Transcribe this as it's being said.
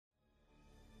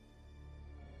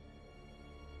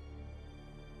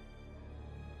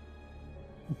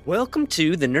Welcome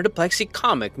to the Nerdoplexy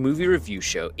Comic Movie Review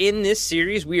Show. In this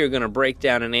series, we are going to break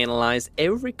down and analyze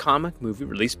every comic movie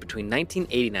released between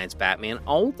 1989's Batman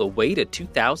all the way to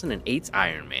 2008's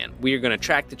Iron Man. We are going to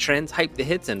track the trends, hype the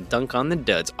hits, and dunk on the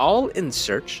duds, all in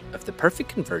search of the perfect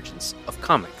convergence of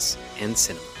comics and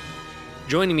cinema.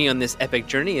 Joining me on this epic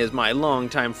journey is my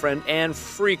longtime friend and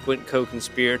frequent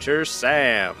co-conspirator,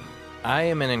 Sam. I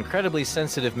am an incredibly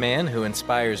sensitive man who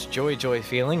inspires joy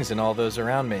feelings in all those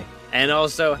around me. And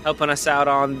also helping us out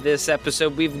on this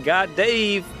episode, we've got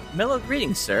Dave. Mellow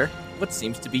greetings, sir. What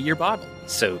seems to be your bottle?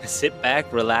 So sit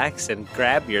back, relax, and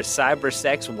grab your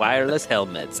CyberSex wireless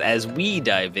helmets as we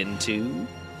dive into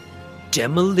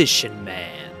Demolition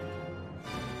Man.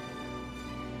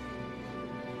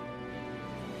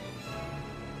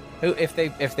 Who, if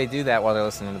they do that while they're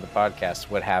listening to the podcast,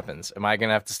 what happens? Am I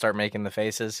gonna have to start making the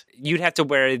faces? You'd have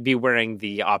to be wearing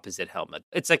the opposite helmet.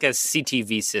 It's like a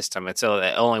CTV system. It's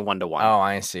only 1-to-1. Oh,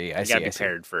 I see. You gotta be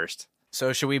paired first.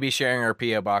 So should we be sharing our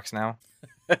PO box now?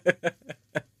 In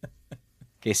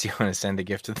case you want to send a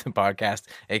gift to the podcast,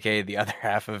 aka the other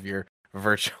half of your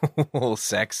virtual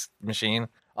sex machine.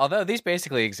 Although these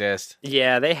basically exist.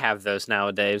 Yeah, they have those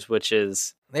nowadays, which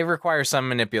is... They require some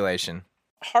manipulation.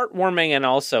 Heartwarming and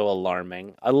also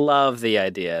alarming. I love the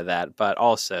idea of that, but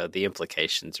also the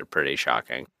implications are pretty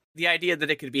shocking. The idea that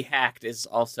it could be hacked is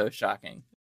also shocking.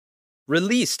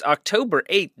 Released October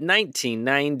 8th,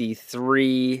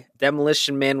 1993,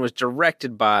 Demolition Man was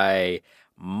directed by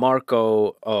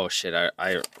Marco... Oh, shit,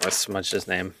 I smudged his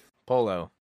name.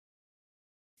 Polo.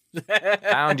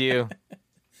 Found you.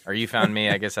 Or you found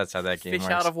me. I guess that's how that game works.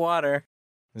 Fish out of water.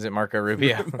 Is it Marco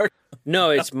Rubio?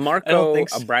 No, it's Marco think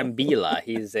so. Brambilla.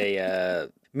 He's a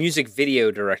music video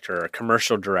director, a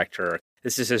commercial director.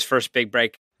 This is his first big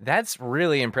break. That's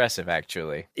really impressive,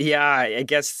 actually. Yeah, I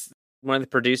guess one of the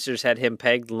producers had him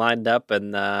pegged, lined up,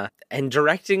 and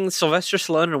directing Sylvester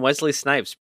Stallone and Wesley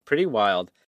Snipes. Pretty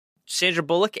wild. Sandra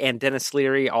Bullock and Dennis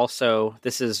Leary also,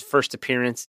 this is first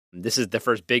appearance. This is the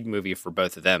first big movie for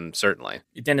both of them, certainly.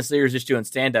 Dennis Leary's just doing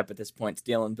stand-up at this point,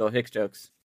 stealing Bill Hicks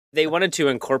jokes. They wanted to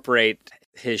incorporate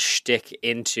his shtick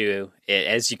into it.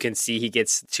 As you can see, he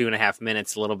gets 2.5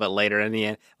 minutes a little bit later in the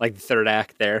end, like the third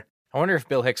act there. I wonder if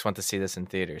Bill Hicks went to see this in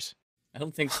theaters. I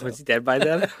don't think so. Was he dead by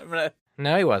then?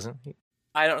 No, he wasn't.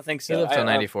 I don't think so. He lived till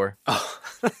 94. Oh.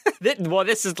 Well,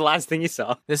 this is the last thing you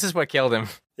saw. This is what killed him.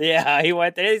 Yeah, he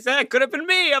went there. He said, could have been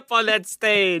me up on that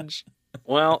stage.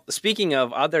 Well, speaking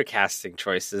of other casting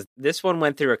choices, this one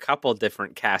went through a couple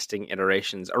different casting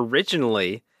iterations.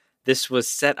 Originally, this was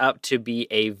set up to be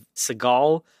a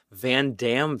Seagal Van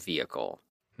Damme vehicle.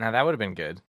 Now, that would have been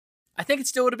good. I think it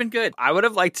still would have been good. I would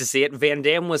have liked to see it. Van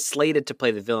Damme was slated to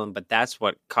play the villain, but that's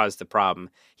what caused the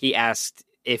problem. He asked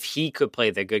if he could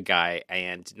play the good guy,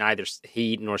 and neither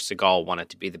he nor Seagal wanted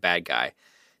to be the bad guy.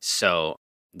 So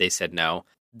they said no.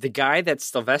 The guy that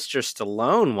Sylvester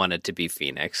Stallone wanted to be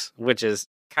Phoenix, which is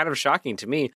kind of shocking to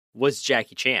me, was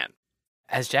Jackie Chan.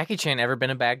 Has Jackie Chan ever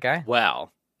been a bad guy?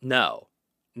 Well, no,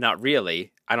 not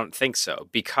really. I don't think so,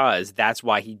 because that's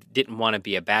why he didn't want to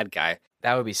be a bad guy.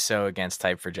 That would be so against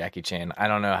type for Jackie Chan. I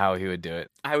don't know how he would do it.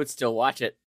 I would still watch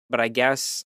it. But I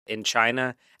guess in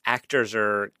China, actors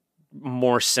are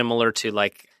more similar to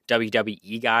like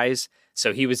WWE guys.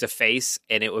 So he was a face,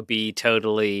 and it would be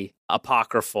totally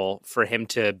apocryphal for him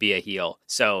to be a heel.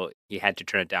 So he had to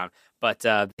turn it down. But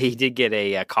he did get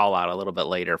a call out a little bit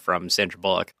later from Sandra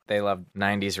Bullock. They love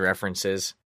 90s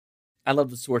references. I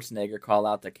love the Schwarzenegger call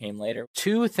out that came later.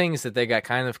 Two things that they got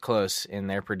kind of close in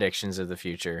their predictions of the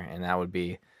future, and that would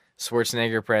be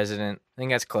Schwarzenegger president. I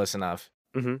think that's close enough.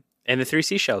 Mm-hmm. And the 3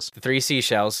 seashells. The 3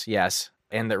 seashells, yes.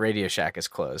 And that Radio Shack is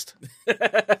closed.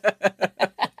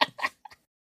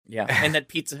 Yeah, and that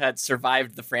Pizza Hut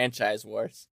survived the franchise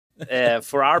wars.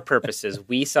 For our purposes,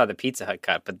 we saw the Pizza Hut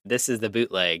cut, but this is the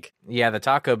bootleg. Yeah, the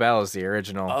Taco Bell is the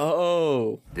original.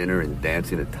 Oh. Dinner and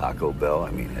dancing at Taco Bell?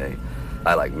 I mean, hey,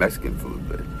 I like Mexican food,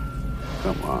 but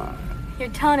come on. Your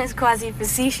tone is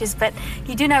quasi-facetious, but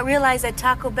you do not realize that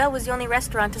Taco Bell was the only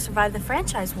restaurant to survive the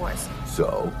franchise wars.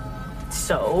 So?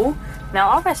 So, now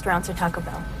all restaurants are Taco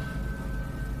Bell.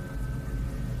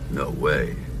 No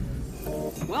way.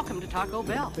 Welcome to Taco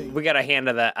Bell. We got a hand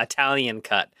of the Italian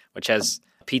cut, which has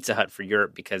Pizza Hut for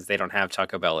Europe because they don't have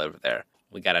Taco Bell over there.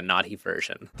 We got a naughty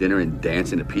version. Dinner and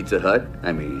dancing at Pizza Hut?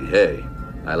 I mean, hey,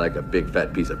 I like a big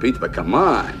fat piece of pizza, but come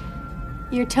on.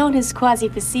 Your tone is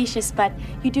quasi-facetious, but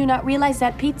you do not realize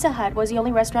that Pizza Hut was the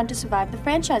only restaurant to survive the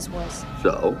franchise wars.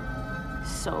 So?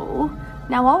 So,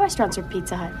 now all restaurants are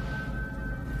Pizza Hut.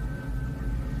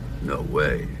 No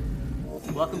way.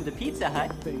 Welcome to Pizza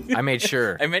Hut. I made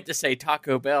sure. I meant to say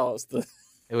Taco Bell.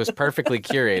 It was perfectly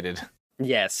curated.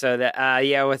 Yeah, so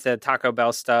with the Taco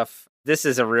Bell stuff, this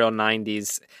is a real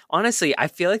 90s. Honestly, I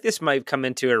feel like this might come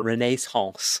into a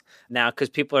renaissance now because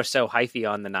people are so hyphy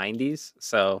on the 90s.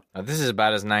 So This is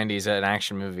about as 90s an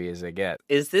action movie as they get.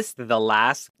 is this the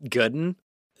last good one?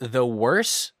 The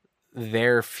worse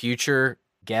their future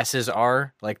guesses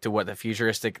are, like to what the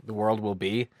futuristic world will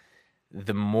be,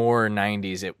 the more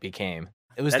 90s it became.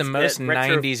 It was the most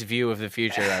 90s view of the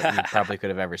future that you probably could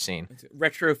have ever seen.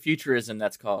 Retrofuturism,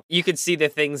 that's called. You could see the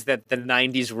things that the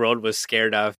 90s world was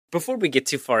scared of. Before we get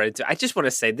too far into it, I just want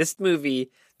to say this movie,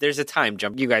 there's a time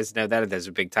jump. You guys know that there's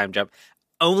a big time jump.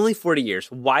 Only 40 years.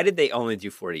 Why did they only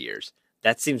do 40 years?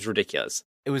 That seems ridiculous.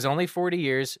 It was only 40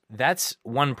 years. That's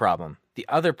one problem. The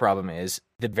other problem is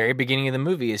the very beginning of the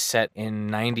movie is set in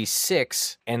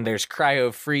 96 and there's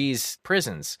cryo-freeze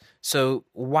prisons. So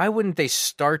why wouldn't they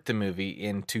start the movie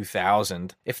in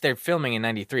 2000 if they're filming in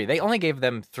 93? They only gave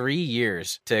them 3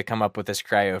 years to come up with this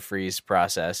cryo-freeze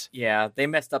process. Yeah, they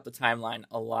messed up the timeline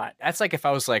a lot. That's like if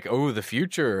I was like, oh, the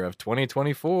future of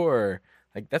 2024.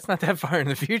 Like, that's not that far in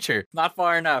the future. Not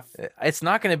far enough. It's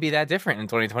not going to be that different in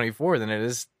 2024 than it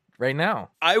is right now.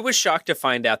 I was shocked to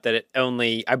find out that it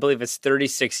only, I believe it's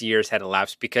 36 years had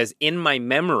elapsed because in my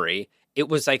memory, it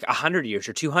was like 100 years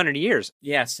or 200 years.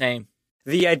 Yeah, same.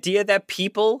 The idea that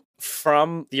people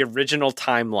from the original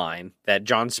timeline that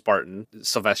John Spartan,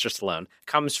 Sylvester Stallone,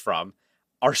 comes from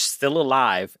are still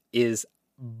alive is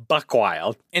buck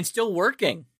wild. And still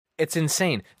working. It's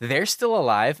insane. They're still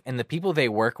alive, and the people they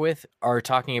work with are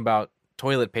talking about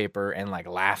toilet paper and like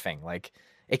laughing. Like,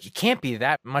 it can't be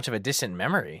that much of a distant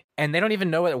memory. And they don't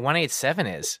even know what 187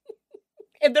 is.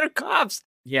 And they're cops.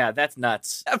 Yeah, that's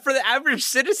nuts. For the average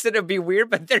citizen, it'd be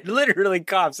weird, but they're literally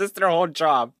cops. That's their whole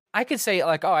job. I could say,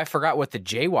 like, oh, I forgot what the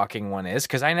jaywalking one is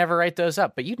because I never write those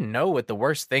up. But you know what the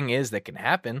worst thing is that can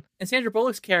happen. And Sandra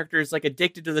Bullock's character is like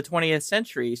addicted to the 20th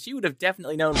century. She would have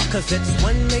definitely known. Cause it's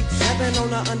 187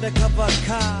 on an undercover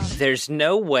car. There's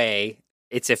no way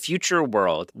it's a future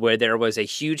world where there was a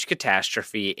huge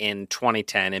catastrophe in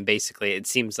 2010, and basically it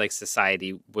seems like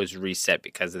society was reset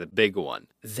because of the big one.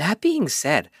 That being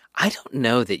said, I don't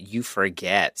know that you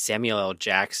forget Samuel L.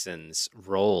 Jackson's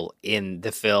role in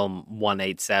the film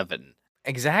 187.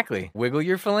 Exactly. Wiggle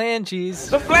your phalanges.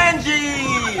 The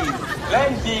flanges!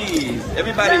 Flanges!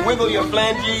 Everybody wiggle your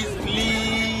flanges, please.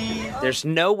 There's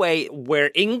no way where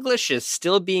English is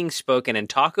still being spoken and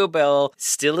Taco Bell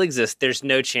still exists, there's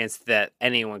no chance that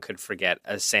anyone could forget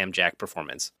a Sam Jack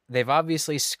performance. They've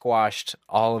obviously squashed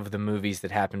all of the movies that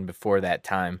happened before that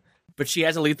time. But she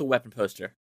has a Lethal Weapon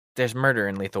poster. There's murder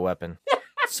in Lethal Weapon.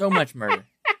 So much murder.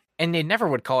 And they never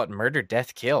would call it murder,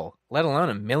 death, kill, let alone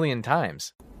 1,000,000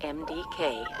 times.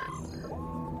 MDK.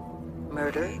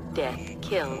 Murder, death,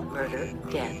 kill, murder,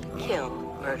 death, kill,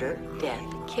 murder, death,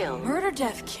 kill. Murder,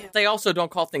 death, kill. They also don't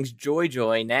call things Joy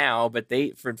Joy now, but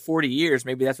they, for 40 years,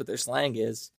 maybe that's what their slang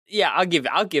is. Yeah, I'll give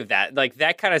that. Like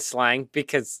that kind of slang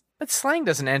because But slang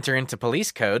doesn't enter into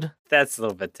police code. that's a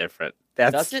little bit different.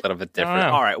 That's Does a it? little bit I don't different.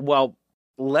 know. All right, well,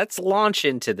 let's launch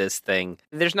into this thing.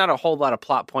 There's not a whole lot of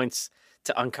plot points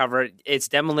to uncover. It's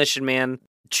Demolition Man.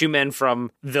 Two men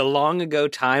from the long ago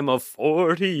time of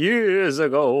 40 years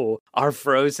ago are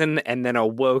frozen and then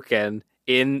awoken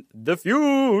in the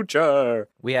future.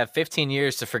 We have 15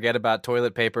 years to forget about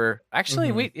toilet paper.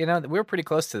 Actually, we were pretty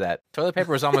close to that. Toilet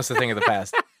paper was almost a thing of the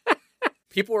past.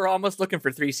 People were almost looking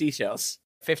for 3 seashells.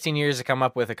 15 years to come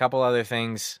up with a couple other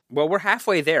things. Well, we're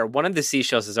halfway there. One of the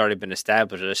seashells has already been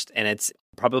established, and it's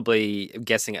probably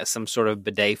guessing at some sort of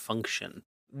bidet function.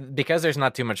 Because there's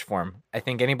not too much form, I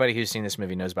think anybody who's seen this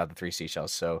movie knows about the 3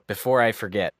 seashells. So before I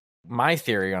forget, my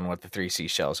theory on what the 3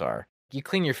 seashells are. You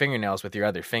clean your fingernails with your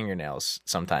other fingernails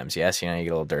sometimes, yes? You know, you get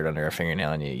a little dirt under a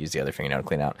fingernail and you use the other fingernail to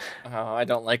clean out. Oh, I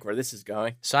don't like where this is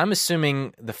going. So I'm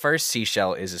assuming the first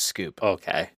seashell is a scoop.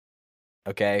 Okay.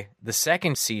 Okay? The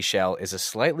second seashell is a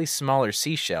slightly smaller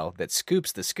seashell that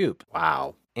scoops the scoop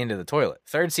Wow. into the toilet.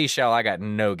 Third seashell, I got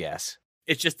no guess.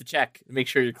 It's just to check. Make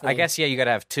sure you're clean. I guess, yeah, you got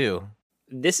to have 2.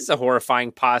 This is a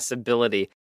horrifying possibility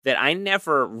that I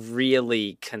never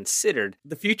really considered.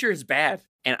 The future is bad.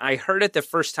 And I heard it the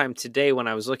first time today when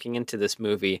I was looking into this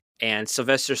movie, and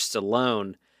Sylvester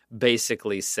Stallone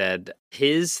basically said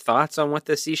his thoughts on what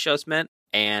the seashells meant.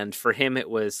 And for him, it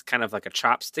was kind of like a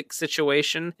chopstick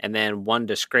situation and then one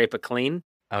to scrape it clean.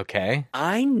 Okay.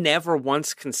 I never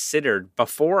once considered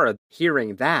before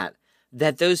hearing that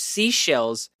those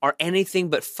seashells are anything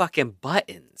but fucking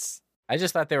buttons. I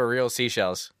just thought they were real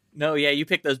seashells. No, yeah, you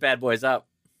picked those bad boys up.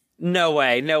 No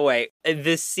way, no way.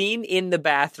 The scene in the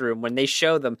bathroom when they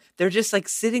show them, they're just like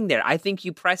sitting there. I think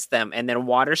you press them and then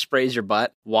water sprays your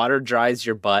butt, water dries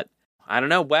your butt. I don't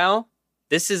know. Well,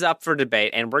 This is up for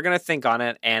debate, and we're going to think on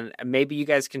it, and maybe you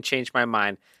guys can change my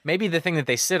mind. Maybe the thing that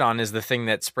they sit on is the thing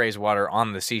that sprays water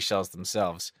on the seashells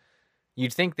themselves.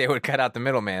 You'd think they would cut out the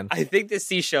middleman. I think the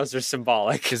seashells are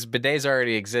symbolic. Because bidets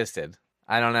already existed.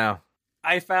 I don't know.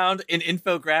 I found an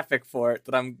infographic for it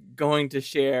that I'm going to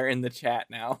share in the chat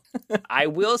now. I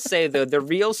will say, though, the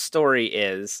real story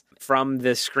is from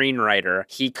the screenwriter.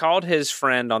 He called his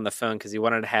friend on the phone because he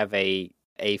wanted to have a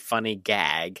funny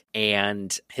gag,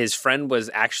 and his friend was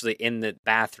actually in the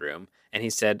bathroom, and he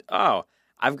said, "Oh,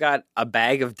 I've got a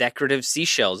bag of decorative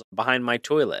seashells behind my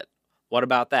toilet. What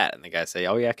about that?" And the guy said,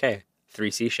 "Oh, yeah, okay,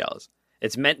 3 seashells."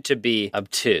 It's meant to be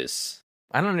obtuse.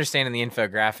 I don't understand in the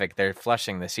infographic they're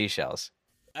flushing the seashells.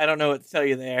 I don't know what to tell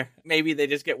you there. Maybe they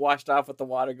just get washed off with the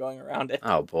water going around it.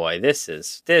 Oh boy, this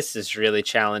is really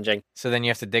challenging. So then you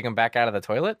have to dig them back out of the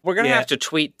toilet? We're going to have to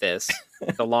tweet this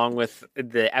along with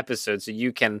the episode so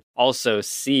you can also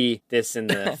see this in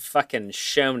the fucking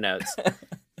show notes.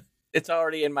 It's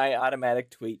already in my automatic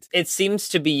tweet. It seems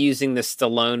to be using the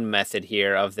Stallone method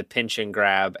here of the pinch and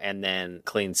grab and then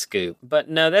clean scoop. But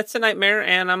no, that's a nightmare,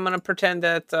 and I'm going to pretend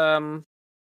that...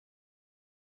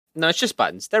 No, it's just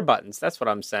buttons. They're buttons. That's what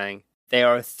I'm saying. They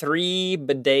are 3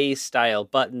 bidet-style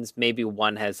buttons. Maybe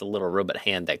one has a little robot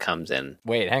hand that comes in.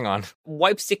 Wait, hang on.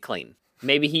 Wipes it clean.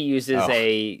 Maybe he uses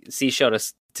a seashell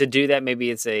to do that.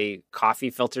 Maybe it's a coffee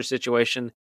filter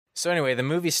situation. So anyway, the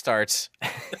movie starts.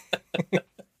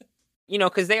 You know,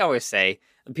 because they always say,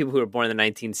 people who were born in the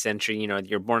 19th century, you know,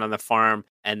 you're born on the farm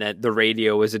and that the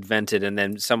radio was invented and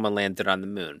then someone landed on the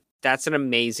moon. That's an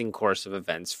amazing course of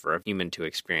events for a human to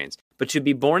experience. But to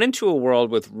be born into a world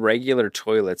with regular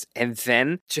toilets and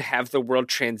then to have the world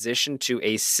transition to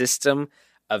a system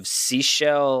of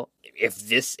seashell, if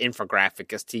this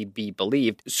infographic is to be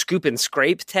believed, scoop and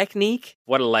scrape technique,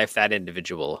 what a life that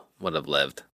individual would have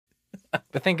lived.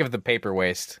 But think of the paper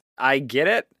waste. I get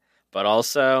it, but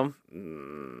also,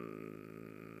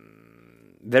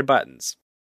 they're buttons.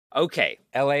 Okay.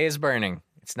 LA is burning.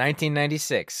 It's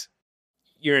 1996.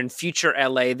 You're in future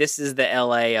LA. This is the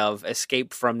LA of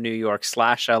Escape from New York /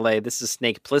 LA. This is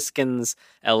Snake Plissken's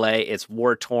LA. It's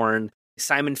war-torn.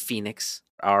 Simon Phoenix,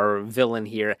 our villain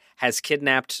here, has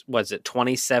kidnapped,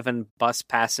 27 bus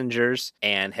passengers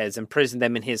and has imprisoned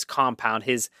them in his compound,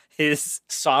 his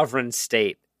sovereign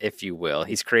state, if you will.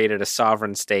 He's created a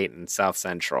sovereign state in South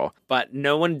Central. But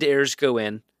no one dares go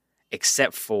in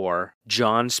except for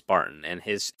John Spartan and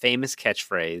his famous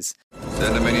catchphrase,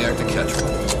 "Send a maniac to catch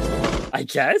one." I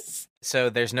guess. So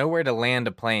there's nowhere to land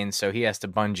a plane, so he has to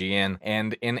bungee in.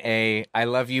 And in a I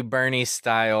Love You Bernie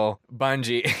style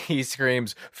bungee, he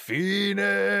screams, "Phoenix!"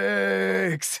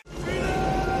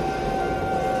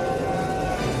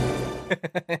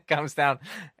 Comes down.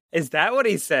 Is that what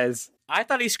he says? I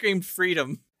thought he screamed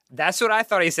freedom. That's what I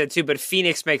thought he said too, but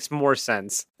Phoenix makes more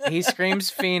sense. He screams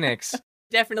Phoenix.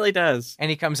 Definitely does. And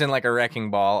he comes in like a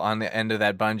wrecking ball on the end of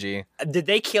that bungee. Did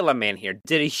they kill a man here?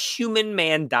 Did a human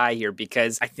man die here?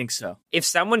 Because I think so. If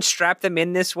someone strapped them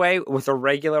in this way with a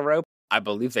regular rope, I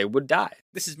believe they would die.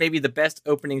 This is maybe the best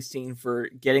opening scene for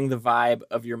getting the vibe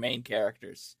of your main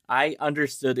characters. I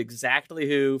understood exactly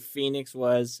who Phoenix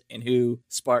was and who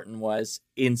Spartan was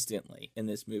instantly in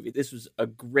this movie. This was a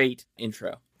great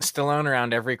intro. Stallone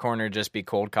around every corner just be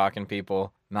cold cocking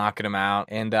people, knocking them out.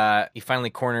 And he finally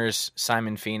corners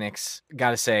Simon Phoenix.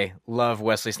 Gotta say, love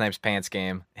Wesley Snipes' pants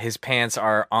game. His pants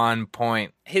are on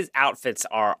point. His outfits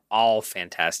are all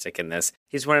fantastic in this.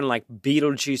 He's wearing like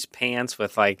Beetlejuice pants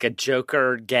with like a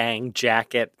Joker gang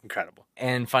jacket. Incredible.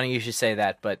 And funny you should say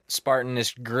that, but Spartan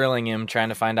is grilling him, trying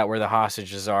to find out where the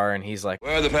hostages are, and he's like,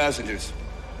 "Where are the passengers?"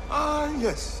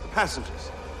 Yes, the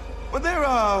passengers. But they're,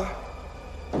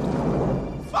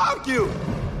 fuck you!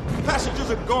 Passengers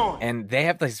are gone. And they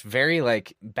have this very,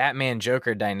 like,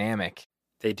 Batman-Joker dynamic.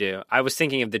 They do. I was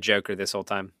thinking of the Joker this whole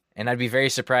time. And I'd be very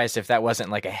surprised if that wasn't,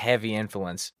 like, a heavy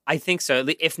influence. I think so,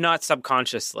 if not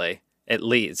subconsciously, at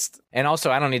least. And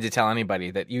also, I don't need to tell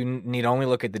anybody that you need only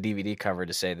look at the DVD cover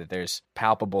to say that there's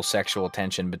palpable sexual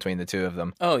tension between the two of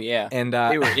them. Oh, yeah. And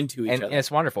they were into each other. And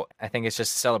it's wonderful. I think it's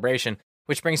just a celebration.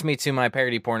 Which brings me to my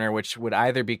parody porner, which would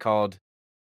either be called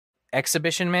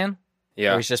Exhibition Man,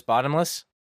 yeah, or he's just bottomless.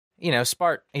 You know,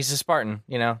 he's a Spartan.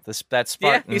 You know, that's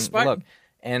Spartan. Yeah, he's Spartan. Look,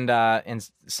 and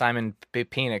Simon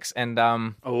Phoenix, and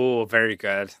oh, very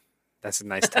good. That's a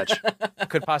nice touch.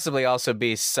 Could possibly also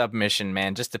be Submission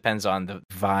Man. Just depends on the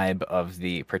vibe of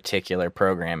the particular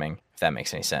programming, if that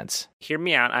makes any sense. Hear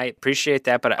me out. I appreciate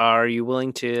that, but are you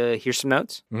willing to hear some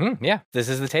notes? Mm-hmm, yeah, this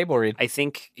is the table read. I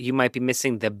think you might be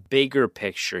missing the bigger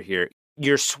picture here.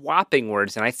 You're swapping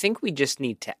words, and I think we just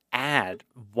need to add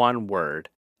one word,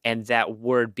 and that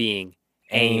word being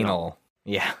anal.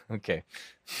 Yeah, okay.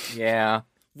 Yeah.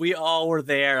 We all were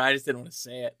there. I just didn't want to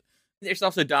say it. There's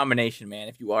also Domination Man,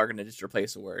 if you are going to just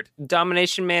replace a word.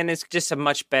 Domination Man is just a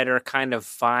much better kind of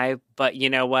vibe, but you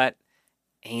know what?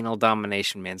 Anal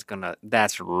Domination Man's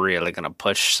that's really gonna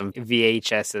push some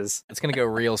VHSs. It's gonna go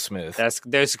real smooth. That's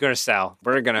gonna sell.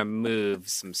 We're gonna move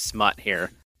some smut here.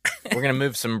 We're gonna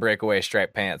move some breakaway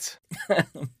striped pants.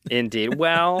 Indeed.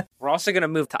 Well, we're also gonna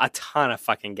move to a ton of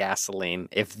fucking gasoline.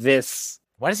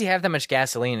 Why does he have that much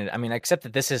gasoline? I mean, except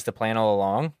that this is the plan all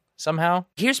along. Somehow.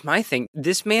 Here's my thing.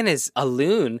 This man is a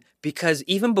loon because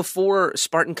even before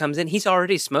Spartan comes in, he's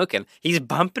already smoking. He's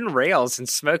bumping rails and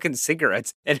smoking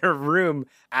cigarettes in her room,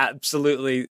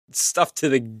 absolutely stuffed to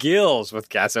the gills with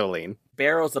gasoline.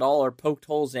 Barrels that all are poked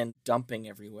holes in, dumping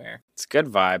everywhere. It's a good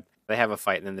vibe. They have a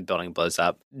fight and then the building blows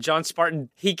up. John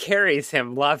Spartan, he carries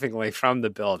him lovingly from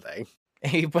the building.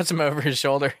 He puts him over his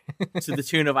shoulder. To the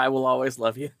tune of I Will Always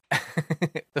Love You.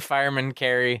 The firemen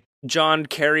carry. John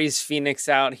carries Phoenix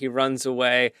out. He runs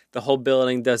away. The whole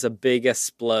building does a big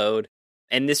explode.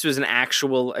 And this was an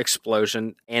actual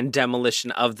explosion and demolition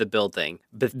of the building.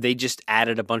 But they just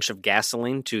added a bunch of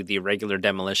gasoline to the regular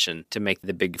demolition to make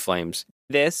the big flames.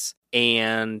 This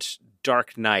and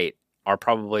Dark Knight are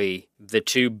probably the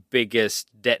two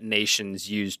biggest detonations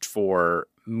used for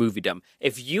moviedom.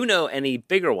 If you know any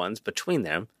bigger ones between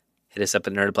them, hit us up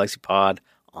at Nerdoplexy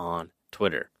on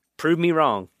Twitter. Prove me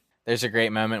wrong. There's a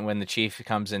great moment when the chief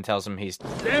comes and tells him he's...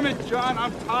 Damn it, John,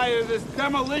 I'm tired of this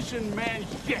Demolition Man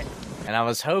shit. And I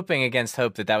was hoping against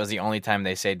hope that was the only time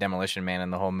they say Demolition Man in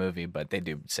the whole movie, but they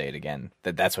do say it again,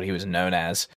 that's what he was known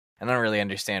as. I don't really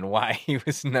understand why he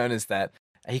was known as that.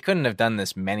 He couldn't have done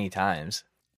this many times.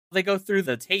 They go through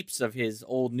the tapes of his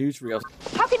old newsreels.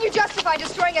 How can you justify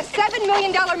destroying a $7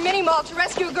 million mini-mall to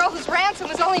rescue a girl whose ransom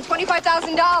was only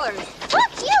 $25,000?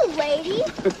 Fuck you, lady!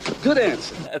 Good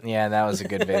answer. Yeah, that was a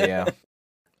good video.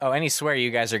 Oh, and he swear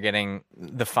you guys are getting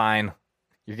the fine.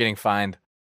 You're getting fined.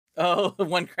 Oh,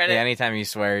 one credit? Yeah, anytime you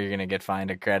swear, you're going to get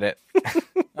fined a credit.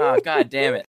 Oh, god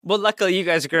damn it. Well, luckily you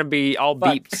guys are going to be all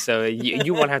beeped, so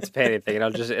you won't have to pay anything.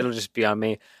 It'll just be on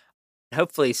me.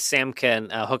 Hopefully Sam can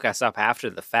hook us up after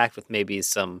the fact with maybe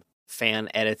some fan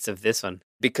edits of this one.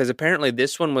 Because apparently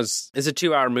this one is a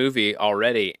 2-hour movie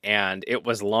already, and it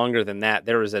was longer than that.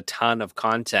 There was a ton of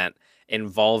content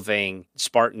involving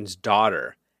Spartan's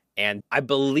daughter. And I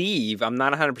believe, I'm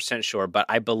not 100% sure, but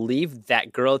I believe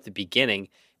that girl at the beginning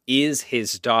is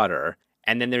his daughter.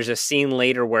 And then there's a scene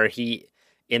later where he,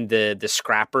 in the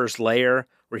scrapper's lair,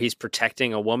 where he's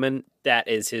protecting a woman, that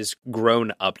is his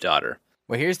grown-up daughter.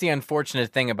 Well, here's the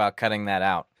unfortunate thing about cutting that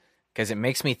out, because it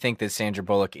makes me think that Sandra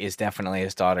Bullock is definitely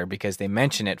his daughter, because they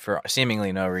mention it for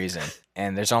seemingly no reason,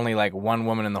 and there's only like one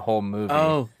woman in the whole movie.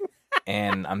 Oh,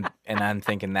 and I'm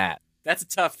thinking that that's a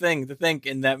tough thing to think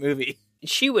in that movie.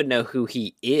 She would know who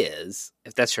he is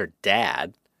if that's her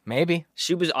dad. Maybe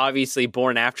she was obviously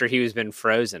born after he was been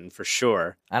frozen for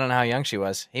sure. I don't know how young she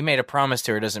was. He made a promise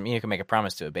to her. Doesn't mean you can make a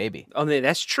promise to a baby. Oh,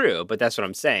 that's true, but that's what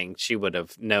I'm saying. She would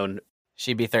have known.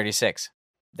 She'd be 36.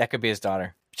 That could be his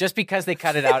daughter. Just because they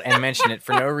cut it out and mention it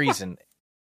for no reason.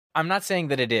 I'm not saying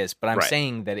that it is, but I'm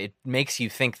saying that it makes you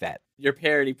think that. Your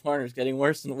parody porn is getting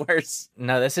worse and worse.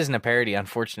 No, this isn't a parody,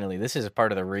 unfortunately. This is a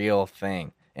part of the real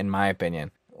thing, in my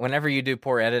opinion. Whenever you do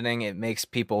poor editing, it makes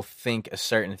people think a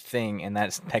certain thing, and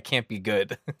that can't be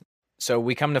good. So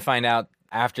we come to find out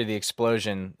after the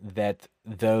explosion that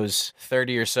those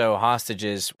 30 or so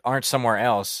hostages aren't somewhere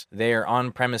else. They are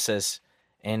on premises,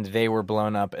 and they were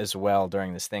blown up as well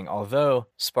during this thing. Although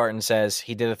Spartan says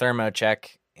he did a thermo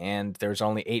check and there's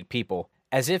only 8 people.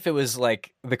 As if it was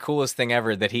like the coolest thing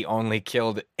ever that he only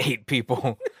killed 8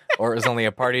 people, or it was only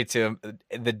a party to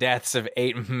the deaths of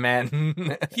 8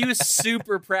 men. He was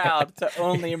super proud to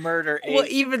only murder 8. Well,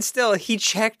 even still, he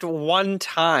checked one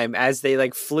time as they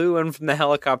flew in from the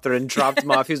helicopter and dropped him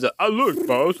off. He was like, "I looked,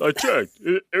 boss. I checked.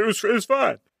 It was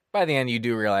fine." By the end, you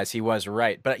do realize he was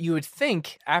right. But you would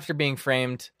think, after being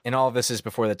framed, and all of this is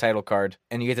before the title card,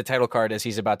 and you get the title card as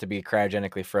he's about to be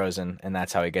cryogenically frozen, and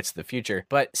that's how he gets to the future.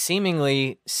 But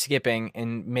seemingly skipping,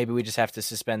 and maybe we just have to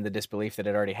suspend the disbelief that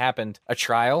it already happened, a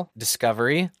trial,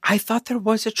 discovery. I thought there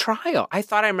was a trial. I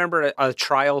thought I remember a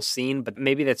trial scene, but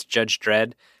maybe that's Judge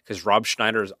Dredd, because Rob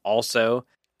Schneider is also...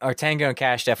 Or Tango and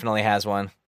Cash definitely has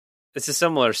one. It's a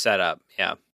similar setup,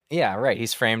 yeah. Yeah, right.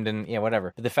 He's framed and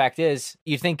whatever. But the fact is,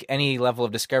 you'd think any level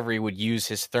of discovery would use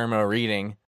his thermo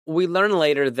reading. We learn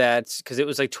later that, because it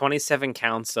was 27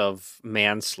 counts of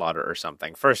manslaughter or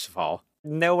something. First of all,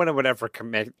 no one would ever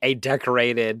commit a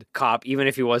decorated cop, even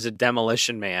if he was a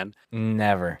demolition man.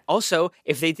 Never. Also,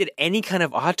 if they did any kind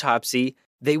of autopsy,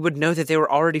 they would know that they were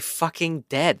already fucking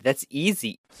dead. That's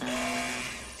easy.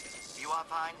 You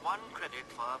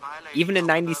Even in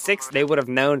 96, they would have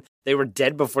known they were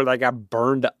dead before they got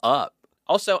burned up.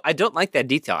 Also, I don't like that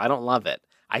detail. I don't love it.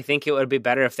 I think it would be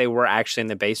better if they were actually in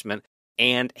the basement,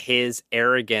 and his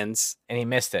arrogance. And he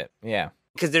missed it. Yeah.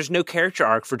 Because there's no character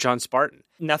arc for John Spartan.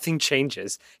 Nothing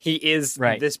changes. He is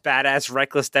this badass,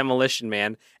 reckless demolition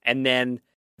man, and then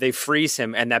they freeze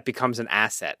him, and that becomes an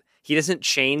asset. He doesn't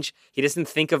change. He doesn't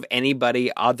think of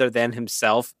anybody other than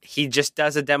himself. He just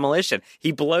does a demolition.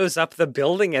 He blows up the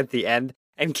building at the end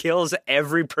and kills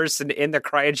every person in the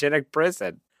cryogenic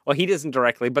prison. Well, he doesn't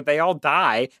directly, but they all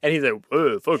die, and he's like,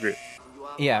 "Whoa, fuck it."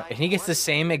 Yeah, and he gets the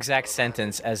same exact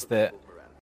sentence as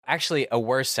actually a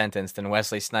worse sentence than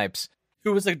Wesley Snipes,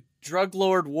 who was a drug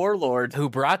lord warlord who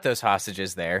brought those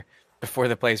hostages there before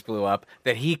the place blew up,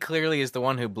 that he clearly is the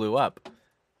one who blew up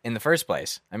in the first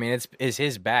place. I mean, it's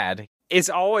his bad. It's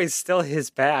always still his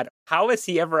bad. How is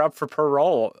he ever up for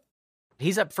parole?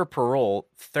 He's up for parole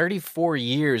 34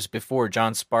 years before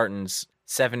John Spartan's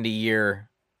 70-year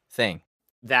thing.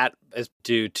 That is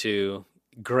due to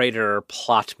greater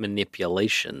plot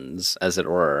manipulations, as it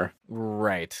were.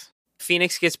 Right.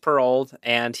 Phoenix gets paroled,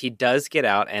 and he does get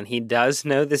out, and he does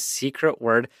know the secret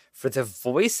word for the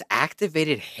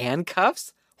voice-activated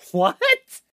handcuffs? What?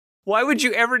 Why would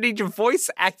you ever need your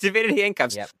voice-activated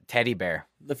handcuffs? Yep, teddy bear.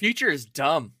 The future is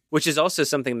dumb. Which is also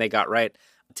something they got right.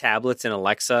 Tablets and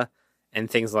Alexa and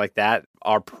things like that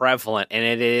are prevalent, and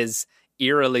it is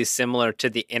eerily similar to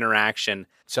the interaction.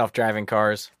 Self-driving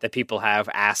cars. That people have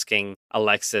asking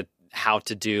Alexa how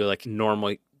to do like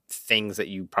normal things that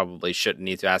you probably shouldn't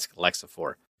need to ask Alexa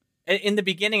for. In the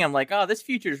beginning, I'm like, oh, this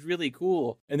future is really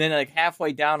cool. And then like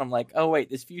halfway down, I'm like, oh, wait,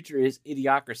 this future is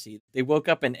Idiocracy. They woke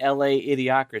up in L.A.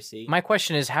 Idiocracy. My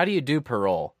question is, how do you do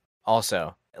parole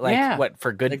also? Like, what,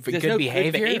 for good, Like, for there's good no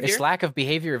behavior? good behavior? It's lack of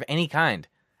behavior of any kind.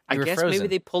 I guess maybe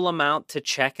they pull them out to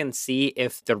check and see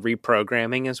if the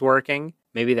reprogramming is working.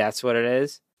 Maybe that's what it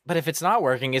is. But if it's not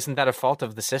working, isn't that a fault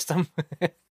of the system?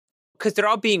 Because they're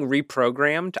all being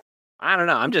reprogrammed. I don't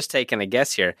know. I'm just taking a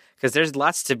guess here because there's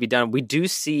lots to be done. We do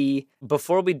see,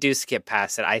 before we do skip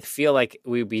past it, I feel like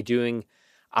we'd be doing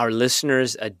our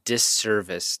listeners a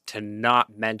disservice to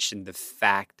not mention the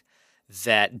fact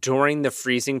that during the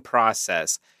freezing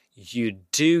process, you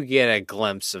do get a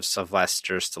glimpse of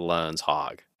Sylvester Stallone's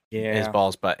hog. Yeah. His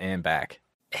balls, butt, and back.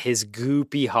 His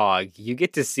goopy hog. You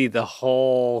get to see the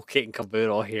whole kit and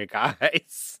caboodle here,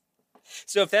 guys.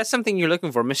 So if that's something you're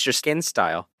looking for, Mr. Skin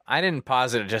Style. I didn't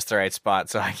pause it at just the right spot,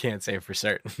 so I can't say for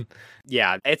certain.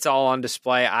 Yeah, it's all on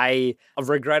display. I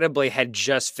regrettably had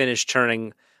just finished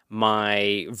turning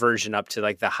my version up to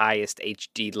like the highest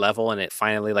HD level, and it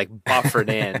finally like buffered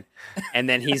in, and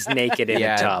then he's naked in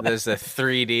a tub. There's a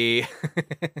 3D.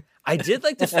 I did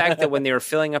like the fact that when they were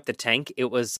filling up the tank, it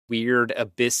was weird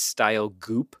abyss-style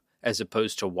goop as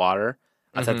opposed to water.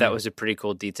 I thought that was a pretty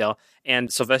cool detail.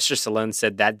 And Sylvester Stallone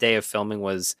said that day of filming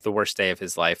was the worst day of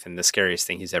his life and the scariest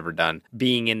thing he's ever done.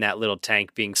 Being in that little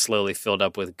tank, being slowly filled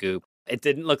up with goop. It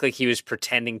didn't look like he was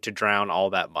pretending to drown all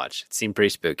that much. It seemed pretty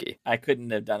spooky. I couldn't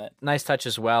have done it. Nice touch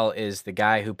as well is the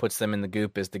guy who puts them in the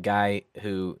goop is the guy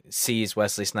who sees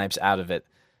Wesley Snipes out of it.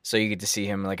 So you get to see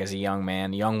him like as a young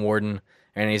man, young warden,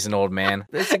 and he's an old man.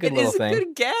 It's a good little thing. It is a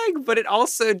good gag, but it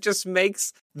also just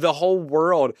makes the whole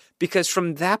world, because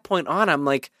from that point on, I'm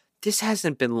like, this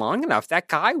hasn't been long enough. That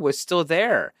guy was still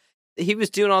there. He was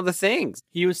doing all the things.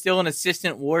 He was still an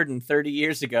assistant warden 30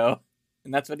 years ago.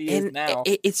 And that's what he is now.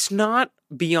 It's not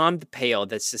beyond the pale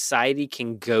that society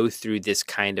can go through this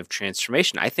kind of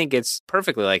transformation. I think it's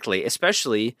perfectly likely,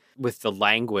 especially with the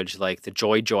language like the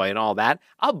joy and all that.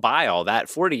 I'll buy all that.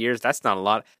 40 years, that's not a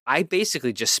lot. I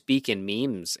basically just speak in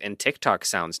memes and TikTok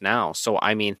sounds now. So,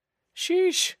 I mean,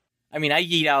 sheesh. I mean, I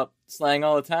yeet out slang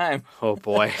all the time. Oh,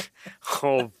 boy.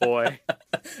 Oh, boy.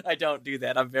 I don't do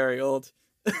that. I'm very old.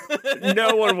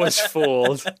 No one was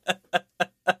fooled.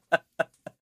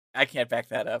 I can't back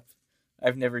that up.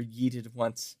 I've never yeeted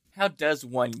once. How does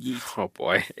one yeet? Oh,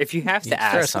 boy. If you have to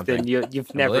ask, then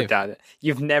you've never done it.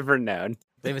 You've never known.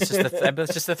 I believe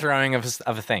it's just the throwing of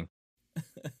a thing.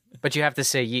 But you have to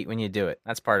say yeet when you do it.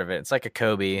 That's part of it. It's like a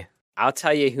Kobe. I'll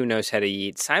tell you who knows how to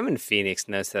yeet. Simon Phoenix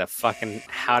knows how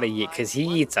to yeet, because he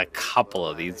eats a couple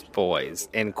of these boys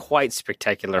in quite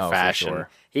spectacular fashion. For sure.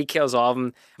 He kills all of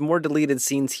them. More deleted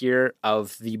scenes here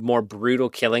of the more brutal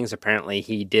killings. Apparently,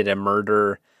 he did a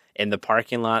murder in the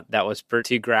parking lot that was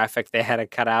pretty graphic. They had to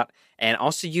cut out. And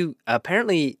also, you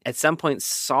apparently at some point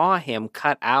saw him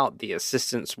cut out the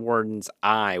assistant warden's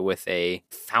eye with a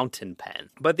fountain pen.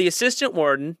 But the assistant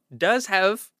warden does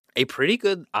have a pretty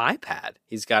good iPad.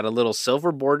 He's got a little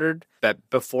silver bordered, but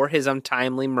before his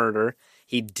untimely murder,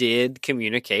 he did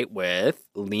communicate with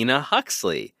Lena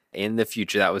Huxley, in the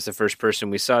future. That was the first person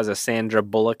we saw as a Sandra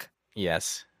Bullock.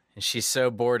 Yes. And she's so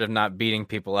bored of not beating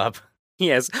people up.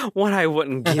 Yes, what I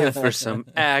wouldn't give for some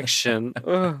action.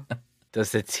 Ugh.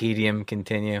 Does the tedium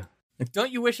continue?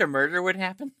 Don't you wish a murder would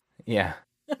happen? Yeah.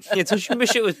 Yeah, don't you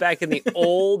wish it was back in the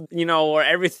old, where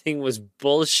everything was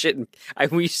bullshit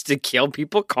and we used to kill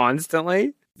people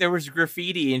constantly? There was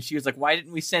graffiti, and she was like, why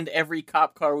didn't we send every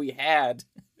cop car we had?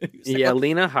 Yeah,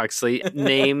 Lena Huxley,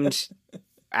 named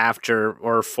after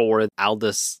or for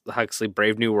Aldous Huxley,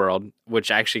 Brave New World,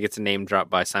 which actually gets a name drop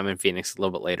by Simon Phoenix a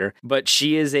little bit later. But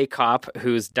she is a cop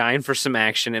who's dying for some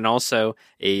action and also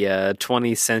a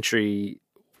 20th century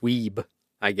weeb,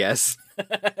 I guess.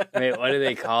 Wait, what do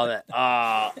they call that?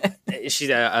 She's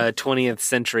a 20th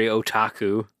century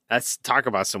otaku. Let's talk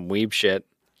about some weeb shit.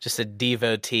 Just a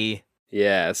devotee.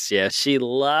 Yes. She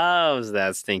loves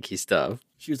that stinky stuff.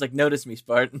 She was like, notice me,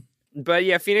 Spartan. But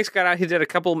yeah, Phoenix got out. He did a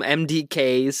couple of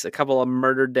MDKs, a couple of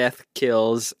murder, death,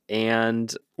 kills,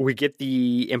 and we get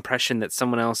the impression that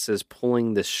someone else is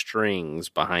pulling the strings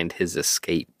behind his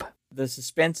escape. The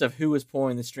suspense of who was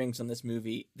pulling the strings on this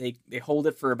movie, they hold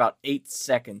it for about 8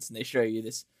 seconds, and they show you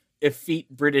this effete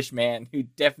British man who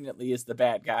definitely is the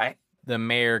bad guy. The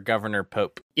mayor, governor,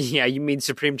 pope. Yeah, you mean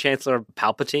Supreme Chancellor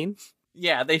Palpatine?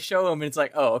 Yeah, they show him, and it's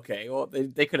like, oh, okay, well,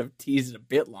 they could have teased it a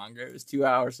bit longer. It was 2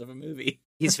 hours of a movie.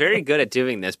 He's very good at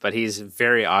doing this, but he's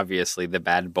very obviously the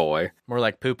bad boy. More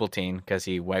like Poopletine, because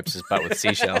he wipes his butt with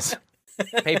seashells.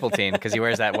 Papletine, because he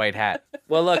wears that white hat.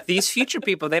 Well, look, these future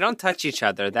people, they don't touch each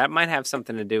other. That might have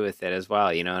something to do with it as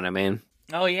well, you know what I mean?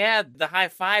 Oh, yeah, the high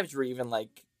fives were even,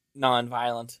 like,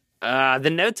 non-violent.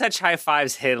 The no-touch high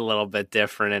fives hit a little bit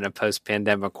different in a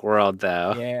post-pandemic world,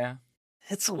 though. Yeah.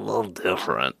 It's a little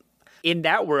different. In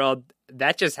that world,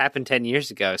 that just happened 10 years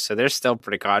ago, so they're still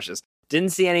pretty cautious.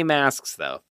 Didn't see any masks,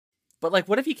 though. But, like,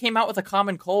 what if he came out with a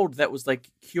common cold that was,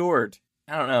 like, cured?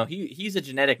 I don't know. He's a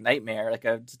genetic nightmare, like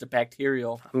just a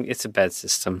bacterial. It's a bad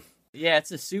system. Yeah,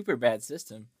 it's a super bad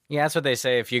system. Yeah, that's what they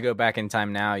say. If you go back in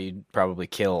time now, you'd probably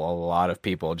kill a lot of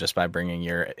people just by bringing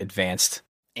your advanced...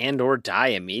 And or die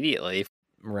immediately.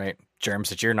 Right. Germs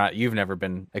that you've never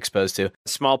been exposed to.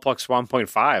 Smallpox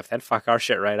 1.5. That'd fuck our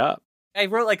shit right up. I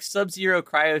wrote, like, Sub-Zero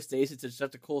cryostasis. It's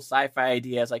just a cool sci-fi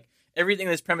idea. It's like, everything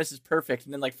in this premise is perfect.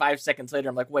 And then, like, 5 seconds later,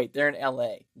 I'm like, wait, they're in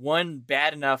L.A. One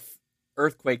bad enough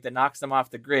earthquake that knocks them off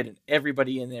the grid, and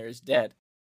everybody in there is dead.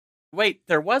 Wait,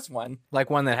 there was one. Like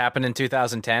one that happened in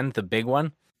 2010, the big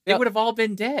one? They would have all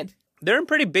been dead. They're in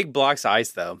pretty big blocks of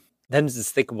ice, though. Them's as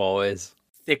thick boys.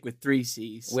 Thick with 3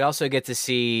 C's. We also get to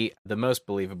see the most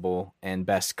believable and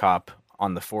best cop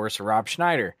on the force, Rob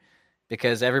Schneider.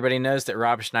 Because everybody knows that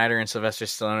Rob Schneider and Sylvester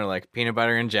Stallone are like peanut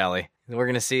butter and jelly. We're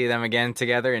going to see them again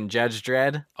together in Judge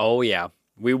Dredd. Oh, yeah.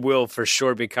 We will for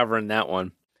sure be covering that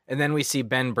one. And then we see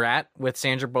Ben Bratt with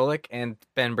Sandra Bullock. And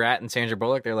Ben Bratt and Sandra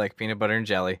Bullock, they're like peanut butter and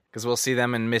jelly. Because we'll see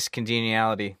them in Miss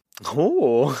Congeniality.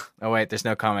 Oh. Oh, wait, there's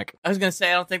no comic. I was going to say,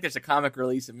 I don't think there's a comic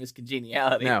release of Miss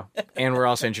Congeniality. No. And we're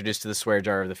also introduced to the swear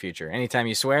jar of the future. Anytime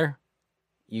you swear,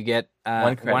 you get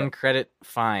 1 credit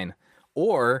fine.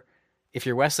 Or... if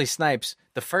you're Wesley Snipes,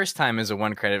 the first time is a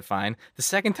 1 credit fine. The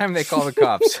second time they call the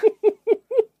cops.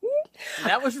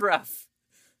 That was rough.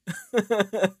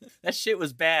 That shit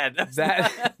was bad.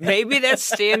 Maybe that's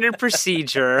standard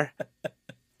procedure.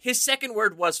 His second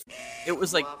word was it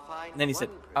was like, and then he said,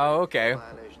 oh, okay.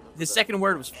 His second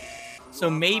word was so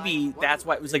maybe that's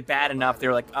why it was like bad enough. They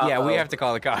were like, uh-oh. Yeah, we have to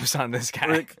call the cops on this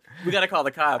guy. We got to call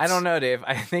the cops. I don't know, Dave.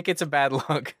 I think it's a bad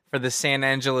look for the San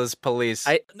Angeles police.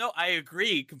 No, I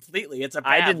agree completely. It's a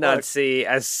bad I did not see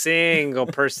a single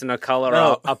person of color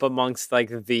up amongst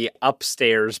like the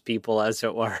upstairs people, as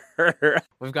it were.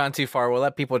 We've gone too far. We'll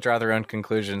let people draw their own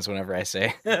conclusions whenever I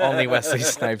say only Wesley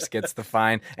Snipes gets the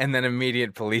fine and then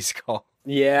immediate police call.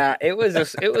 Yeah, it was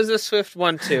a swift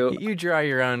one too. You draw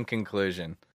your own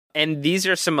conclusion. And these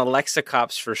are some Alexa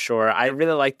cops for sure. I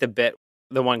really like the bit.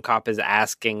 The one cop is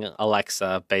asking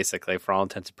Alexa, basically, for all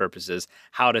intents and purposes,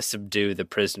 how to subdue the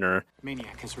prisoner.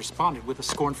 Maniac has responded with a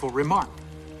scornful remark.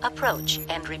 Approach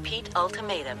and repeat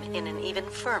ultimatum in an even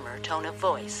firmer tone of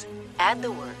voice. Add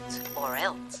the words, or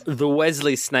else. The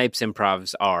Wesley Snipes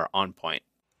improvs are on point.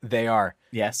 They are.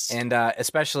 Yes. And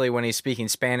especially when he's speaking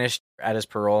Spanish at his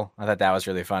parole. I thought that was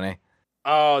really funny.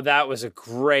 Oh, that was a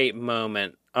great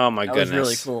moment. Oh, my goodness. That was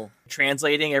really cool.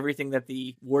 Translating everything that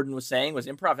the warden was saying was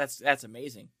improv. That's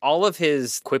amazing. All of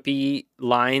his quippy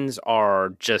lines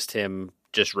are just him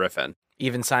just riffing.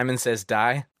 Even Simon Says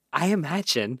Die? I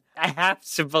imagine. I have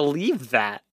to believe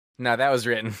that. No, that was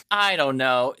written. I don't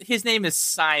know. His name is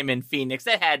Simon Phoenix.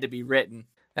 That had to be written.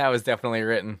 That was definitely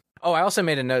written. Oh, I also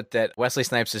made a note that Wesley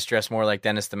Snipes is dressed more like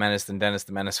Dennis the Menace than Dennis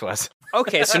the Menace was.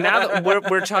 Okay, so now that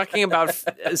we're talking about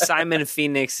Simon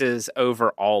Phoenix's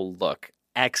overall look,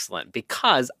 excellent,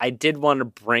 because I did want to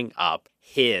bring up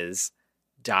his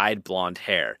dyed blonde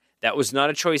hair. That was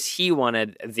not a choice he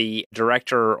wanted. The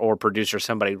director or producer,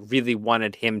 somebody really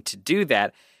wanted him to do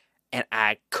that, and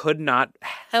I could not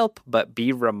help but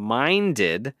be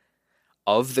reminded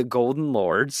of the Golden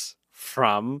Lords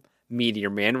from Meteor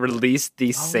Man, released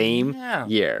the same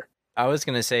year. I was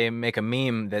going to say make a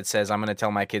meme that says, I'm going to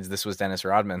tell my kids this was Dennis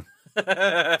Rodman.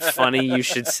 Funny you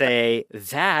should say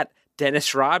that.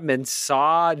 Dennis Rodman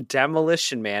saw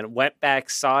Demolition Man, went back,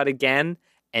 saw it again,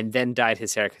 and then dyed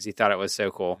his hair because he thought it was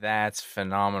so cool. That's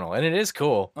phenomenal. And it is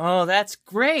cool. Oh, that's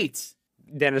great.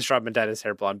 Dennis Rodman dyed his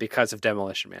hair blonde because of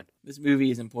Demolition Man. This movie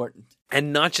is important.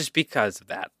 And not just because of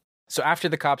that. So after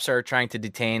the cops are trying to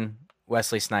detain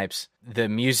Wesley Snipes, the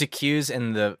music cues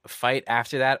and the fight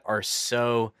after that are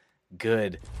so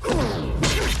good.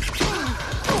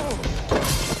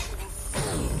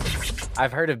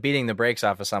 I've heard of beating the brakes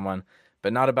off of someone,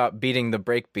 but not about beating the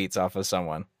brake beats off of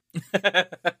someone.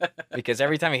 Because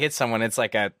every time he hits someone, it's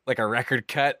like a record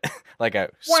cut, like a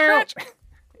scratch.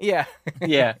 Yeah.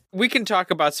 Yeah. We can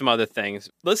talk about some other things.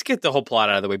 Let's get the whole plot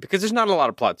out of the way because there's not a lot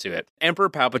of plot to it. Emperor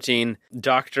Palpatine,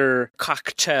 Dr.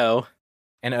 Cocteau,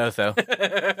 and Otho.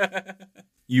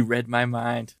 You read my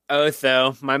mind.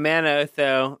 Otho, my man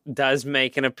Otho, does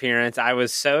make an appearance. I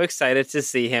was so excited to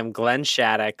see him. Glenn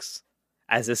Shaddix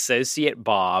as Associate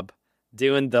Bob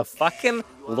doing the fucking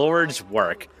Lord's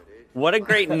work. What a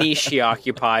great niche he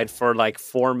occupied for like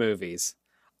 4 movies.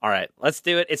 All right, let's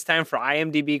do it. It's time for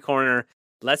IMDb Corner.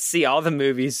 Let's see all the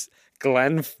movies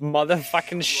Glenn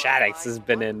motherfucking Shaddix has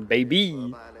been in,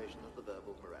 baby.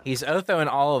 He's Otho in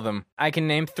all of them. I can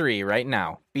name 3 right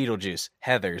now. Beetlejuice,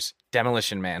 Heathers,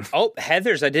 Demolition Man. Oh,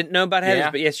 Heathers. I didn't know about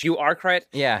Heathers, but yes, you are correct.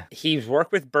 Yeah. He's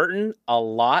worked with Burton a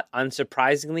lot,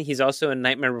 unsurprisingly. He's also in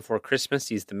Nightmare Before Christmas.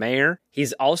 He's the mayor.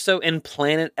 He's also in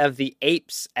Planet of the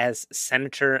Apes as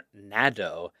Senator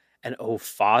Nado. And oh,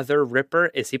 Father Ripper.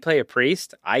 Is he play a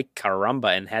priest? Ay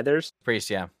caramba in Heathers.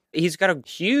 Priest, yeah. He's got a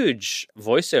huge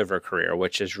voiceover career,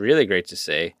 which is really great to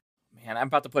see. Man, I'm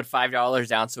about to put $5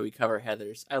 down so we cover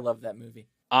Heathers. I love that movie.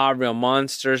 Real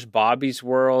Monsters, Bobby's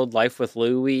World, Life with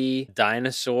Louie,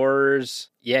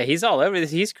 Dinosaurs. Yeah, he's all over this.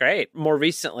 He's great. More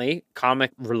recently,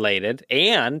 comic related.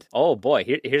 And, oh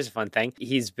boy, here's a fun thing.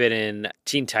 He's been in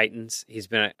Teen Titans. He's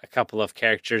been a couple of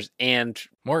characters. And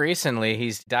more recently,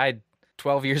 he's died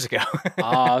 12 years ago.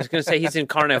 I was going to say he's in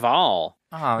Carnival.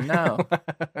 Oh, no.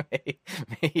 May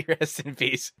he rest in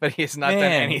peace. But he has not done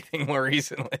anything more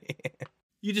recently.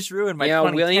 You just ruined my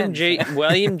William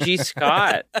G.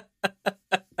 Scott.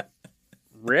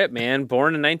 Rip, man.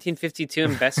 Born in 1952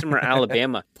 in Bessemer,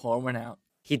 Alabama. Pour one out.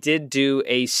 He did do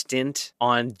a stint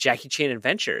on Jackie Chan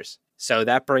Adventures. So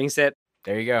that brings it.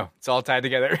 There you go. It's all tied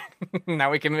together.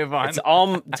 Now we can move on. It's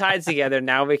all tied together.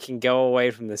 Now we can go away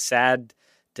from the sad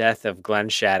death of Glenn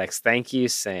Shaddix. Thank you,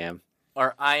 Sam.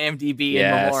 Our IMDb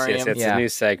in memoriam. Yes, it's a new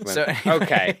segment. So,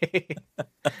 okay.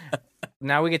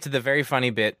 Now we get to the very funny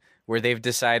bit where they've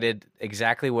decided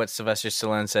exactly what Sylvester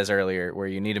Stallone says earlier, where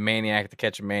you need a maniac to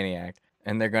catch a maniac.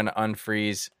 And they're going to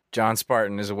unfreeze John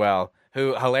Spartan as well,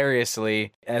 who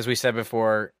hilariously, as we said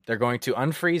before, they're going to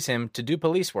unfreeze him to do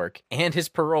police work. And his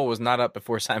parole was not up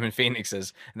before Simon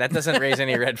Phoenix's. That doesn't raise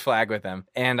any red flag with him.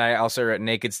 And I also wrote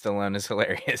Naked Stallone is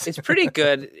hilarious. It's pretty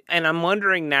good. And I'm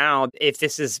wondering now if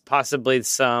this is possibly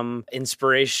some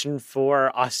inspiration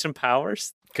for Austin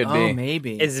Powers. Could be.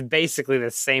 Maybe. It's basically the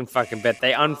same fucking bit.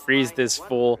 They unfreeze this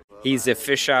fool. He's a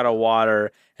fish out of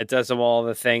water. It does him all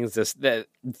the things. The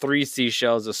 3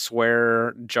 seashells, a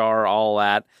swear jar, all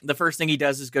that. The first thing he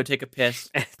does is go take a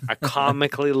piss. A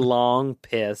comically long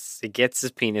piss. He gets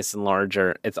his penis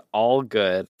enlarger. It's all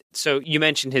good. So you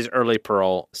mentioned his early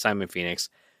parole, Simon Phoenix.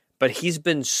 But he's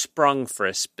been sprung for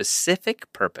a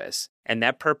specific purpose, and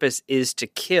that purpose is to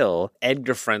kill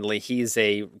Edgar Friendly. He's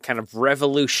a kind of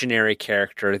revolutionary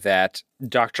character that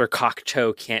Dr.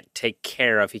 Cocteau can't take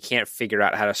care of. He can't figure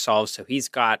out how to solve, so he's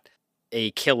got a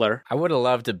killer. I would have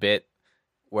loved a bit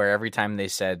where every time they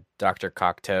said Dr.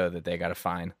 Cocteau that they got a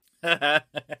fine.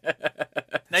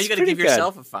 Now you got to give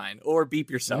yourself a fine or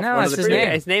beep yourself. No, it's his name.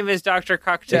 His name is Dr.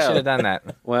 Cocteau. They should have done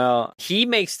that. Well, he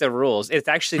makes the rules. It's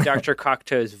actually Dr.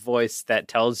 Cocteau's voice that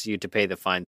tells you to pay the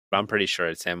fine. I'm pretty sure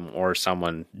it's him or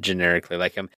someone generically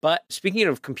like him. But speaking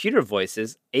of computer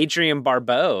voices, Adrienne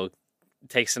Barbeau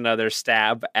takes another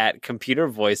stab at computer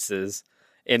voices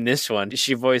in this one.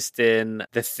 She voiced in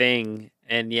The Thing,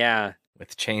 and yeah.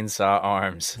 With chainsaw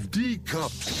arms. D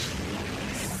cups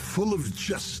full of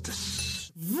justice.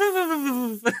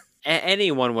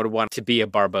 Anyone would want to be a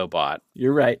Barbobot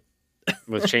You're right.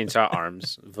 with chainsaw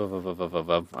arms.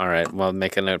 All right, well,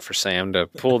 make a note for Sam to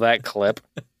pull that clip.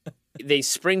 They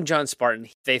spring John Spartan.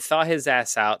 They thaw his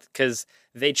ass out because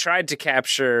they tried to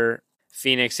capture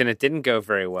Phoenix and it didn't go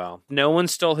very well. No one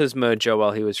stole his mojo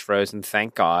while he was frozen,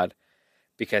 thank God,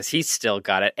 because he still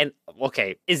got it. And,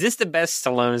 okay, is this the best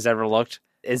Stallone has ever looked?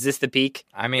 Is this the peak?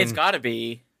 I mean, It's got to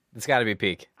be. It's got to be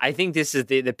peak. I think this is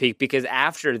the peak because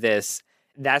after this,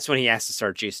 that's when he has to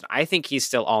start juicing. I think he's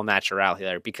still all natural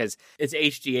here because It's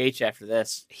HGH after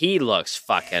this. he looks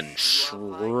fucking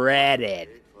shredded.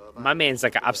 My man's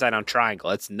like an upside down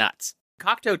triangle. It's nuts.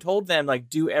 Cocteau told them, like,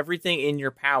 do everything in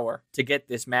your power to get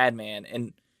this madman,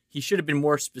 and he should have been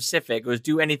more specific. It was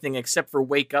do anything except for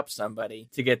wake up somebody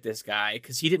to get this guy,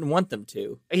 because he didn't want them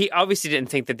to. He obviously didn't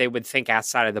think that they would think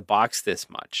outside of the box this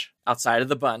much. Outside of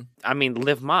the bun. I mean,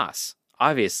 Liv Moss,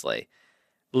 obviously.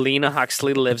 Lena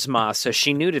Huxley lives Moss, so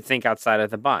she knew to think outside of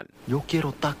the bun. Yo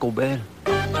quiero Taco Bell.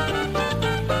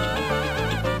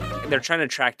 They're trying to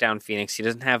track down Phoenix. He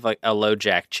doesn't have like a low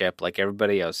jack chip like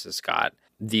everybody else has got.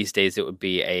 These days it would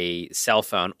be a cell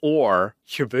phone or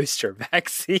your booster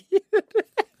vaccine.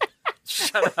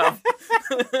 Shut up.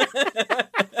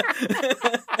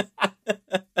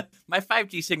 My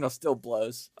 5G signal still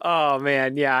blows. Oh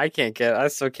man, yeah, I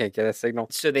still can't get a signal.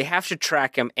 So they have to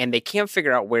track him and they can't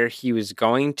figure out where he was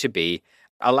going to be.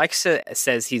 Alexa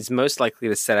says he's most likely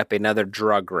to set up another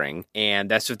drug ring, and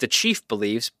that's what the chief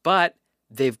believes, but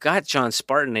they've got John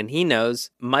Spartan and he knows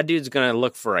my dude's going to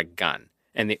look for a gun.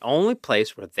 And the only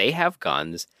place where they have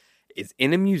guns is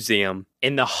in a museum,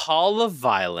 in the Hall of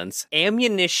Violence,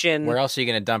 ammunition. Where else are you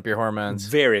going to dump your hormones?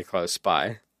 Very close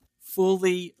by.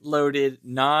 Fully loaded,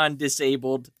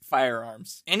 non-disabled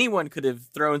firearms. Anyone could have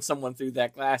thrown someone through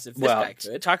that glass if this guy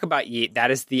could. Talk about yeet. That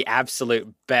is the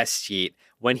absolute best yeet.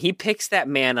 When he picks that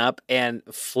man up and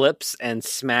flips and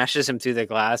smashes him through the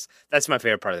glass, that's my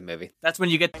favorite part of the movie. That's when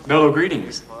you get... Mellow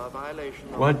greetings.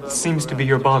 What seems to be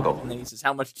your boggle? And then he says,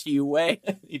 how much do you weigh?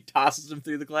 He tosses him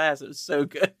through the glass. It was so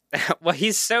good. Well,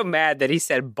 he's so mad that he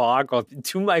said boggle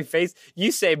to my face.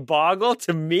 You say boggle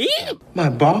to me? My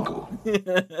boggle.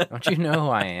 Don't you know who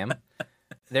I am?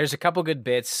 There's a couple good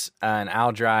bits, and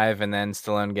I'll drive, and then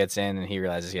Stallone gets in, and he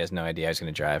realizes he has no idea who's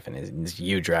going to drive, and it's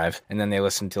you drive. And then they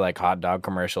listen to, like, hot dog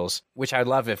commercials, which I'd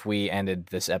love if we ended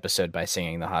this episode by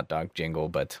singing the hot dog jingle,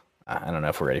 but I don't know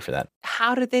if we're ready for that.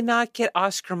 How did they not get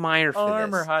Oscar Mayer for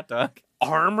Armor this? hot dog.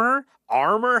 Armor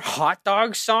hot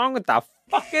dog song? What the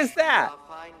fuck is that?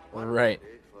 Right.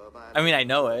 I mean, I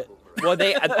know it. Well,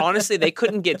 they honestly, they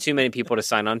couldn't get too many people to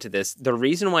sign on to this. The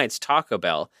reason why it's Taco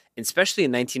Bell, especially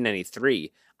in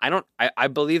 1993, I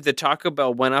believe the Taco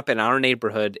Bell went up in our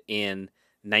neighborhood in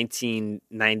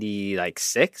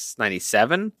 1996,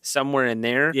 97, somewhere in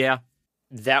there. Yeah.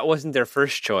 That wasn't their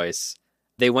first choice.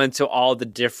 They went to all the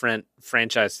different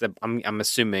franchises that I'm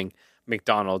assuming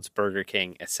McDonald's, Burger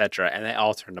King, etc., and they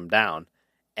all turned them down.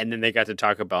 And then they got to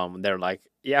Taco Bell and they're like,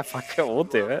 yeah, fuck it, we'll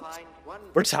do it.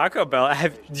 We're Taco Bell.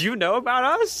 Do you know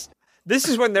about us? This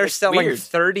is when they're selling weird.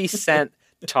 30-cent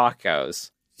tacos.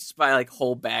 Just buy like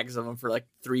whole bags of them for like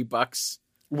 $3.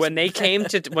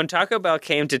 When Taco Bell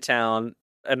came to town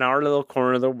in our little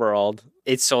corner of the world,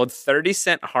 it sold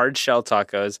 30-cent hard shell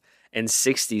tacos and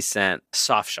 60-cent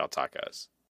soft shell tacos.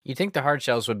 You'd think the hard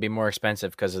shells would be more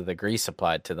expensive because of the grease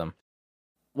applied to them.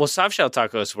 Well, soft shell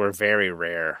tacos were very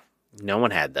rare. No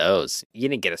one had those. You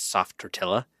didn't get a soft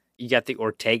tortilla. You got the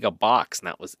Ortega box, and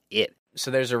that was it. So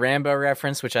there's a Rambo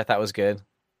reference, which I thought was good.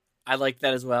 I liked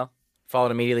that as well.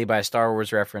 Followed immediately by a Star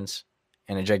Wars reference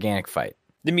and a gigantic fight.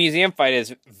 The museum fight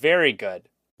is very good.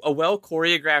 A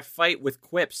well-choreographed fight with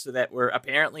quips that were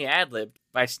apparently ad-libbed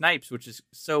by Snipes, which is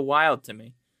so wild to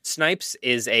me. Snipes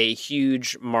is a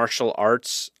huge martial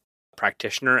arts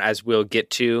practitioner, as we'll get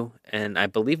to, and I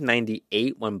believe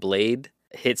 98 when Blade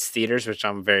hits theaters, which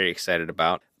I'm very excited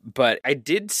about. But I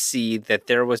did see that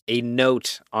there was a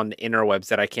note on the interwebs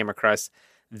that I came across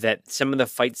that some of the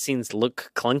fight scenes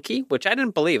look clunky, which I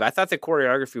didn't believe. I thought the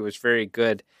choreography was very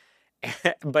good.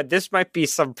 But this might be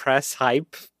some press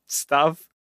hype stuff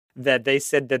that they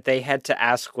said that they had to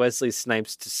ask Wesley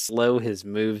Snipes to slow his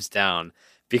moves down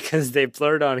because they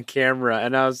blurred on camera.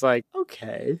 And I was like,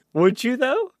 okay, would you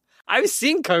though? I've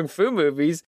seen Kung Fu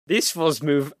movies. These fools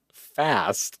move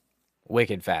fast.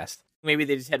 Wicked fast. Maybe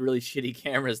they just had really shitty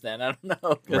cameras then. I don't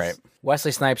know. Right.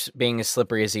 Wesley Snipes, being as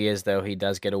slippery as he is, though, he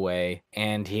does get away.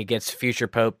 And he gets Future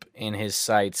Pope in his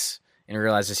sights and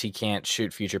realizes he can't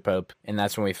shoot Future Pope. And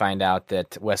that's when we find out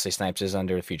that Wesley Snipes is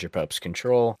under Future Pope's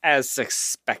control. As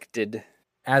expected.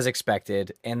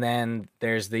 And then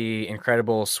there's the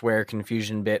incredible swear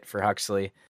confusion bit for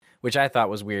Huxley, which I thought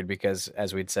was weird because,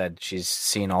 as we'd said, she's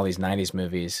seen all these 90s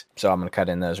movies. So I'm going to cut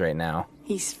in those right now.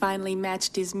 He's finally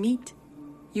matched his meat.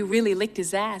 You really licked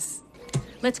his ass.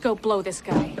 Let's go blow this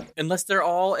guy. Unless they're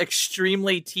all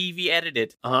extremely TV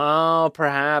edited. Oh,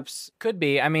 perhaps. Could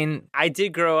be. I mean, I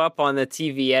did grow up on the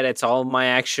TV edits, all my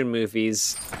action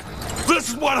movies. This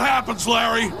is what happens,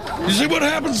 Larry. You see what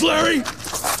happens, Larry? You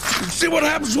see what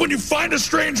happens when you find a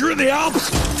stranger in the Alps?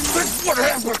 That's what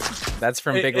happens. That's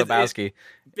from Big Lebowski.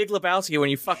 Big Lebowski, when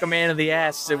you fuck a man in the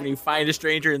ass and when you find a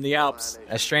stranger in the Alps.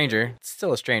 A stranger, it's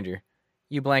still a stranger.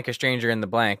 You blank a stranger in the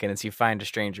blank, and it's you find a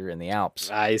stranger in the Alps.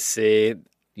 I see.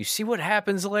 You see what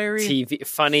happens, Larry?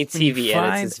 Funny TV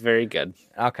edits is very good.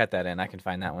 I'll cut that in. I can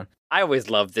find that one. I always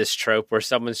love this trope where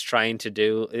someone's trying to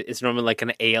do, it's normally like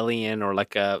an alien or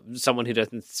like someone who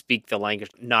doesn't speak the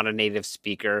language, not a native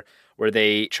speaker, where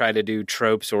they try to do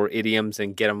tropes or idioms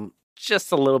and get them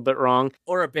just a little bit wrong.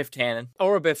 Or a Biff Tannen.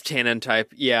 Or a Biff Tannen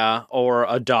type, yeah. Or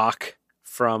a Doc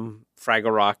from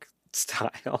Fraggle Rock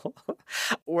style.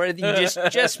 Where you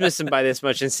just miss them by this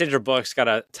much. And Sandra Bullock's got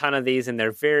a ton of these, and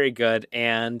they're very good.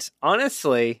 And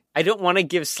honestly, I don't want to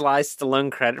give Sly Stallone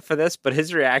credit for this, but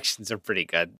his reactions are pretty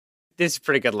good. There's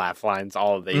pretty good laugh lines,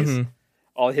 all of these. Mm-hmm.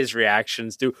 All his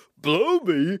reactions do, blow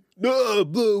me? No,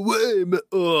 blow away, man.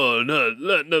 Oh, not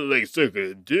like suck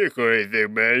a dick or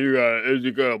anything, man.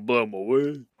 You gotta blow him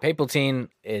away. Papletine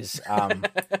is,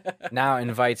 now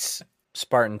invites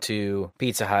Spartan to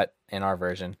Pizza Hut in our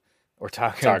version, or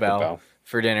Taco Bell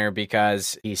for dinner,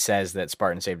 because he says that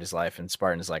Spartan saved his life, and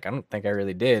Spartan's like, I don't think I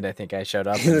really did. I think I showed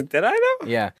up. Did I though?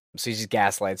 Yeah. So he just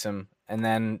gaslights him. And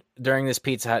then during this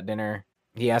Pizza Hut dinner,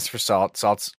 he asks for salt.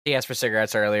 He asked for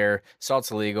cigarettes earlier.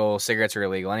 Salt's illegal. Cigarettes are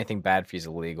illegal. Anything bad for you is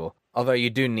illegal. Although you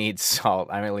do need salt.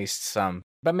 I mean, at least some.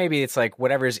 But maybe it's like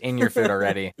whatever's in your food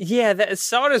already. Yeah,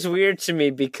 salt is weird to me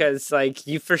because, like,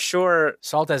 you for sure...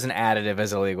 Salt as an additive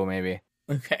is illegal, maybe.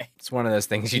 Okay. It's one of those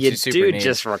things you super need.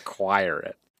 Just require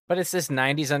it. But it's this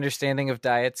 90s understanding of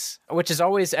diets, which is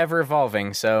always ever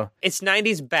evolving, so... It's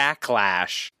 90s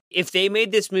backlash. If they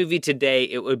made this movie today,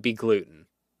 it would be gluten.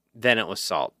 Then it was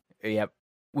salt. Yep.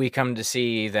 We come to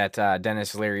see that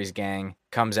Dennis Leary's gang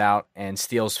comes out and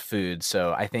steals food.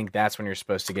 So I think that's when you're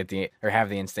supposed to have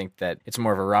the instinct that it's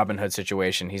more of a Robin Hood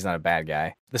situation. He's not a bad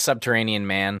guy. The subterranean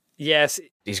man. Yes.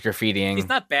 He's graffitiing. He's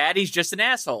not bad. He's just an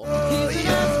asshole.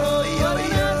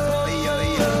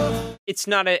 It's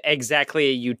not exactly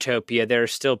a utopia. There are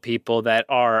still people that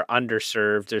are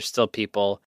underserved. There's still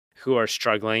people who are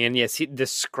struggling. And yes, the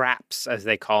scraps, as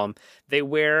they call them, they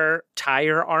wear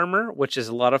tire armor, which is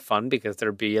a lot of fun because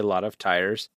there'd be a lot of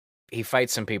tires. He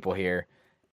fights some people here,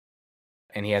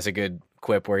 and he has a good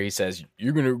quip where he says,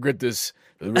 "You're going to regret this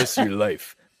for the rest of your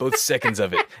life, both seconds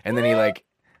of it." And then he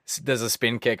does a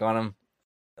spin kick on him.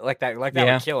 Like that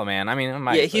would kill a man. I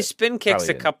mean, he spin kicks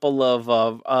a couple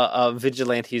of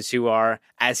vigilantes who are,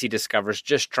 as he discovers,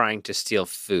 just trying to steal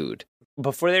food.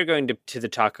 Before they're going to the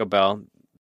Taco Bell,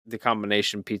 the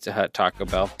combination Pizza Hut Taco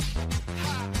Bell.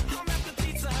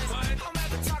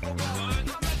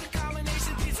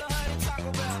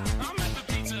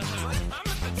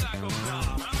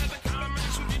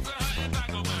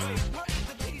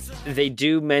 They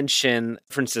do mention,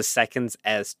 for instance, seconds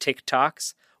as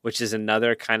TikToks, which is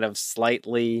another kind of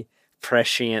slightly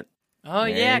prescient. Oh,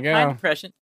 yeah, kind of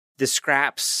prescient. The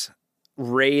scraps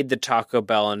raid the Taco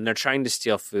Bell, and they're trying to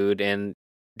steal food, and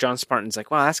John Spartan's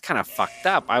like, well, that's kind of fucked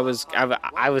up. I was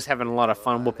having a lot of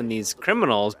fun whooping these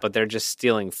criminals, but they're just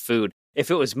stealing food.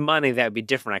 If it was money, that would be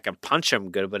different. I could punch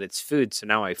them good, but it's food, so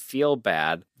now I feel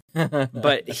bad.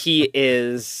 But he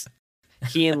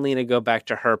and Lena go back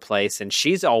to her place, and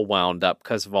she's all wound up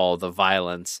because of all the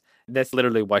violence. That's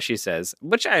literally what she says,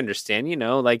 which I understand,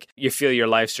 like you feel your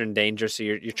life's in danger, so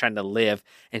you're trying to live.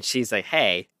 And she's like,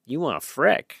 hey, you want a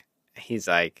frick? He's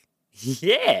like,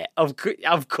 yeah,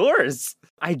 of course.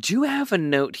 I do have a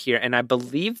note here, and I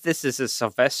believe this is a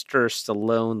Sylvester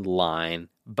Stallone line,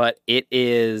 but it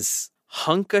is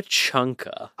Hunka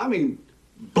Chunka. I mean,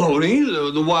 Bodie,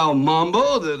 the wild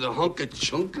mambo, the Hunka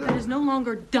Chunka. That is no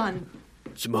longer done.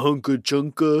 Some Hunka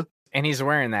Chunka. And he's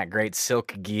wearing that great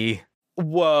silk gi.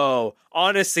 Whoa.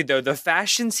 Honestly, though, the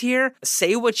fashions here,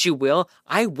 say what you will,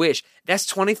 I wish. That's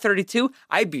 2032.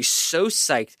 I'd be so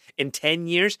psyched in 10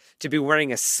 years to be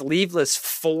wearing a sleeveless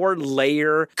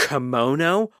 4-layer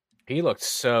kimono. He looked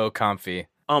so comfy.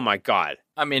 Oh, my God.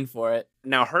 I'm in for it.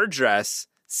 Now, her dress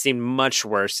seemed much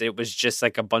worse. It was just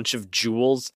like a bunch of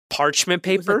jewels, parchment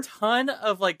paper. It was a ton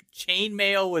of,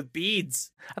 chainmail with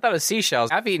beads. I thought it was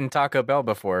seashells. I've eaten Taco Bell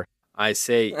before. I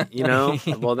say,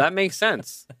 well, that makes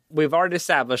sense. We've already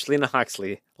established Lena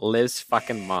Huxley lives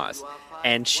fucking Moss.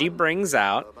 And she brings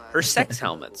out her sex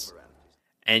helmets.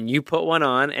 And you put one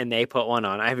on, and they put one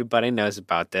on. Everybody knows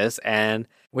about this. And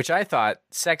which I thought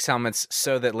sex helmets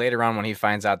so that later on when he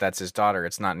finds out that's his daughter,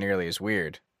 it's not nearly as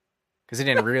weird. Because they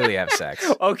didn't really have sex.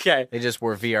 Okay. They just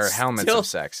wore VR helmets of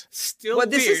sex. Still well,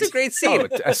 this is a great scene.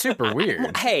 Super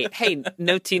weird. Hey,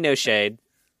 no tea, no shade.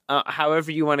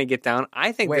 However you want to get down.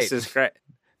 I think this is great.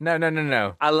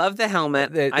 No. I love the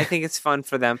helmet. I think it's fun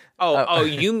for them.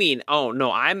 You mean, no,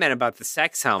 I meant about the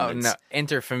sex helmets. Oh, no,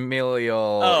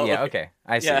 interfamilial. Okay.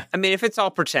 I see. Yeah. I mean, if it's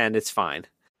all pretend, it's fine.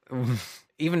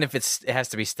 Even if it has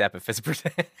to be step if it's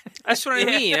pretend. That's what I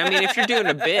mean. I mean, if you're doing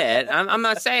a bit, I'm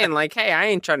not saying like, hey, I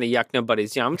ain't trying to yuck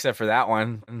nobody's yum. Except for that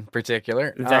one in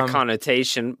particular. That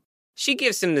connotation. She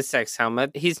gives him the sex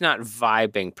helmet. He's not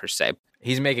vibing per se.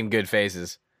 He's making good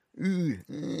faces.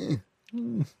 She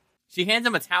hands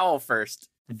him a towel first.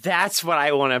 That's what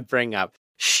I want to bring up.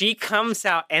 She comes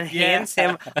out and hands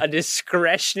him a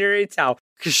discretionary towel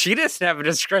because she doesn't have a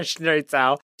discretionary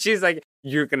towel. She's like,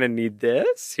 you're going to need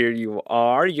this. Here you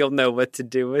are. You'll know what to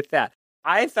do with that.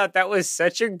 I thought that was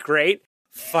such a great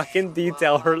fucking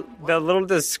detail. The little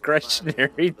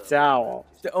discretionary towel.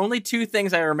 The only two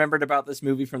things I remembered about this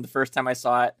movie from the first time I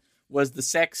saw it was the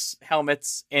sex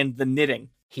helmets and the knitting.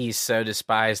 He's so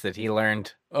despised that he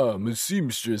learned, I'm a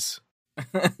seamstress.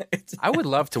 I would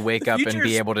love to wake up and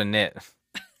be able to knit.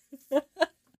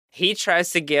 He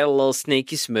tries to get a little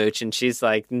sneaky smooch, and she's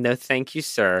like, no, thank you,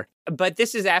 sir. But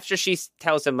this is after she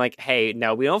tells him, like, hey,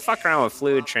 no, we don't fuck around with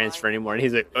fluid transfer anymore. And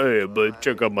he's like, hey, but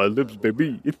check out my lips,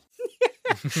 baby.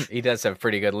 He does have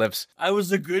pretty good lips. I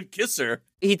was a good kisser.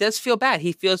 He does feel bad.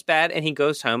 He feels bad, and he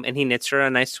goes home, and he knits her a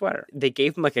nice sweater. They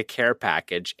gave him, like, a care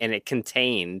package, and it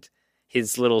contained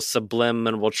his little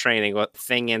subliminal training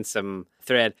thing and some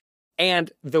thread.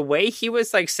 And the way he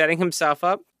was like setting himself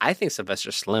up, I think Sylvester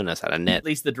Stallone knows how to knit. At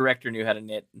least the director knew how to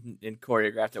knit and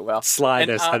choreographed it well. Sly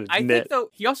knows how to knit. I think though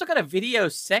he also got a video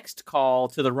sext call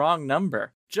to the wrong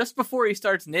number just before he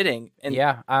starts knitting. And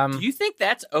do you think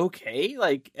that's okay?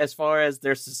 Like as far as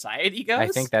their society goes? I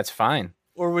think that's fine.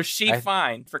 Or was she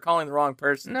fine for calling the wrong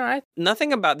person? No,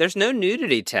 nothing about. There's no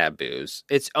nudity taboos.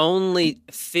 It's only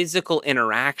physical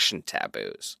interaction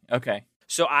taboos. Okay.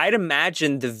 So I'd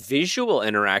imagine the visual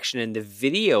interaction and the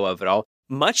video of it all,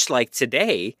 much like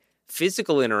today,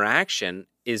 physical interaction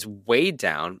is way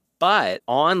down, but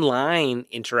online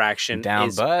interaction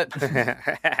is... But?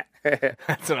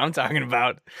 That's what I'm talking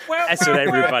about. That's what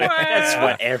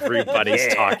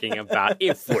everybody's talking about,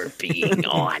 if we're being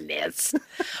honest.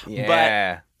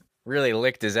 Yeah. Really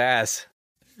licked his ass.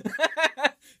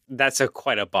 That's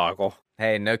quite a boggle.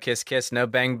 Hey, no kiss, kiss, no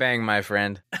bang, bang, my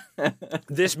friend.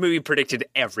 This movie predicted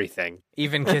everything.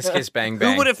 Even kiss, kiss, bang,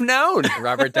 bang. Who would have known?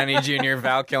 Robert Downey Jr.,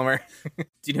 Val Kilmer.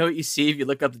 Do you know what you see if you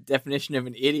look up the definition of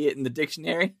an idiot in the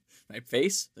dictionary? My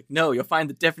face? Like, no, you'll find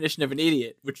the definition of an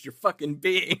idiot, which you're fucking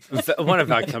being. One of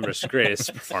Val Kilmer's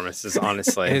greatest performances,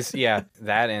 honestly.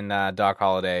 That and Doc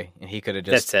Holliday. And he could have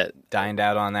just dined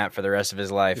out on that for the rest of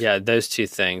his life. Yeah, those two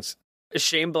things.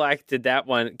 Shane Black did that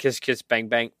one, Kiss, Kiss, Bang,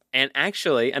 Bang. And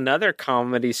actually, another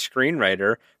comedy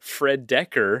screenwriter, Fred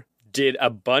Decker, did a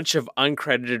bunch of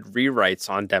uncredited rewrites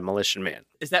on Demolition Man.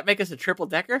 Does that make us a triple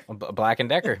decker? Black and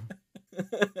Decker.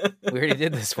 We already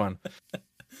did this one.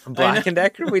 Black and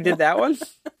Decker? We did that one?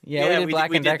 Yeah, we did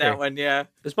Black and Decker. We did that one, yeah. It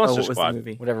was Monster Squad. Was the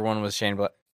movie? Whatever one was Shane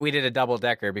Black. We did a double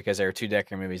decker because there were 2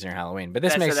 Decker movies during Halloween. But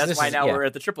that's why now we're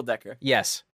at the triple decker.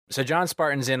 Yes. So John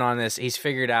Spartan's in on this. He's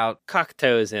figured out...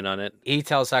 Cocteau's in on it. He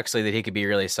tells Huxley that he could be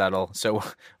really subtle. So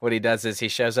what he does is he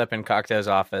shows up in Cocteau's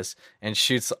office and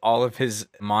shoots all of his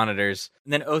monitors.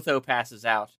 And then Otho passes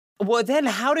out. Well, then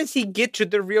how does he get to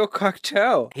the real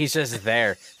Cocteau? He's just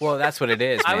there. Well, that's what it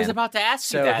is, man. I was about to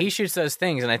ask you that. So he shoots those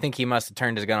things, and I think he must have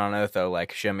turned his gun on Otho,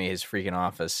 like, show me his freaking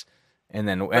office. And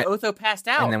then but Otho passed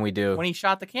out. And then we do. When he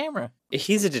shot the camera.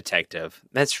 He's a detective.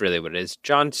 That's really what it is.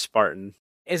 John Spartan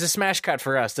is a smash cut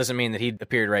for us. Doesn't mean that he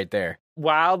appeared right there.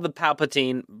 While the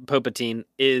Palpatine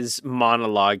is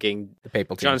monologuing,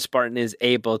 John Spartan is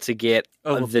able to get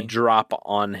the drop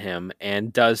on him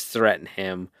and does threaten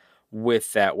him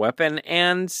with that weapon.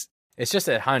 And it's just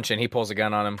a hunch, and he pulls a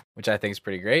gun on him, which I think is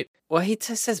pretty great. Well, he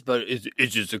just says, but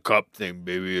it's just a cop thing,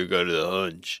 baby. I got a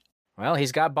hunch. Well,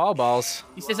 he's got balls.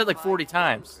 He says it like 40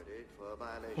 times.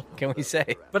 What can we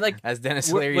say? But like, as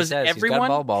Dennis Leary says, he's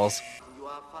got balls.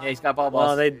 Yeah, he's got balls.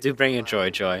 Well, they do bring you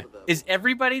joy. Is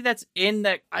everybody that's in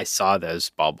that... I saw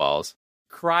those balls.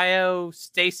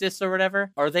 Cryostasis or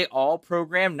whatever, are they all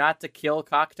programmed not to kill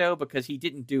Cocteau because he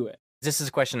didn't do it? This is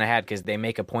a question I had because they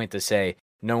make a point to say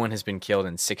no one has been killed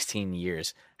in 16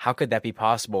 years. How could that be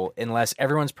possible unless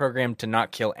everyone's programmed to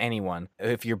not kill anyone?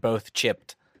 If you're both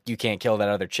chipped, you can't kill that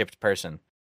other chipped person.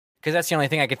 Because that's the only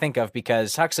thing I could think of,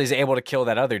 because Huxley's able to kill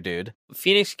that other dude.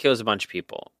 Phoenix kills a bunch of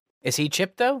people. Is he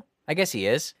chipped, though? I guess he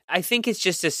is. I think it's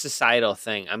just a societal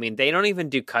thing. I mean, they don't even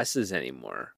do cusses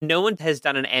anymore. No one has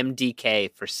done an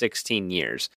MDK for 16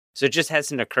 years. So it just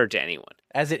hasn't occurred to anyone.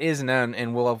 As it is known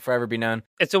and will forever be known.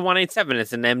 It's a 187.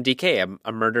 It's an MDK,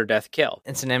 a murder, death, kill.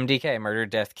 It's an MDK, murder,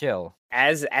 death, kill.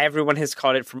 As everyone has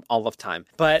called it from all of time.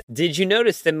 But did you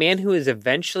notice the man who is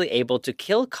eventually able to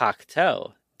kill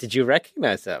Cocteau? Did you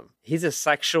recognize him? He's a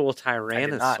sexual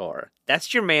tyrannosaur.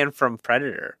 That's your man from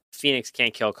Predator. Phoenix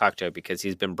can't kill Cocteau because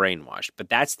he's been brainwashed. But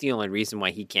that's the only reason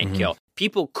why he can't kill.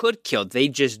 People could kill. They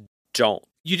just don't.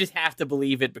 You just have to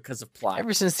believe it because of plot.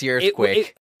 Ever since the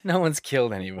earthquake, no one's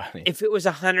killed anybody. If it was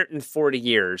 140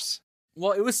 years...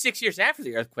 Well, it was 6 years after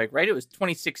the earthquake, right? It was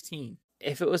 2016.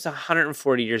 If it was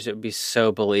 140 years, it would be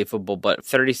so believable. But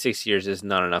 36 years is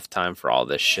not enough time for all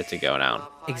this shit to go down.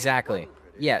 Exactly.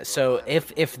 Yeah, so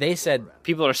if they said...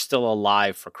 People are still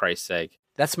alive, for Christ's sake.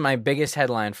 That's my biggest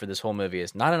headline for this whole movie,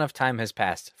 is not enough time has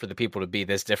passed for the people to be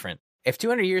this different. If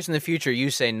 200 years in the future you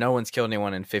say no one's killed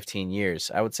anyone in 15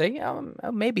 years, I would say, yeah,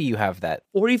 maybe you have that.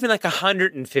 Or even like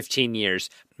 115 years.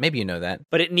 Maybe you know that.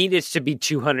 But it needed to be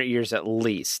 200 years at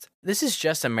least. This is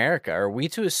just America. Are we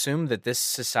to assume that this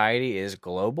society is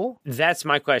global? That's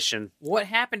my question. What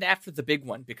happened after the big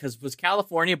one? Because was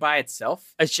California by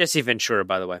itself? It's Jesse Ventura,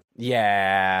 by the way.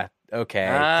 Yeah,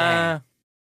 okay.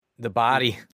 The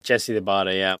body. Jesse the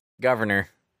Body, yeah. Governor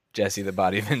Jesse the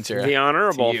Body Ventura. The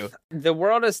Honorable. The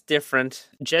world is different.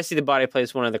 Jesse the Body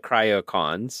plays one of the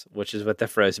Cryocons, which is what the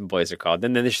Frozen Boys are called.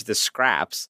 And then there's the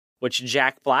Scraps, which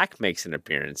Jack Black makes an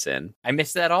appearance in. I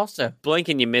missed that also. Blink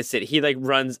and you miss it. He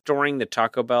runs during the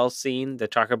Taco Bell scene, the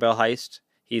Taco Bell heist.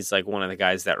 He's one of the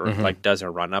guys that does a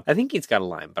run up. I think he's got a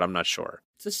line, but I'm not sure.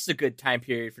 So this is a good time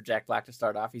period for Jack Black to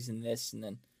start off. He's in this, and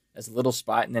then as a little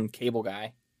spot, and then Cable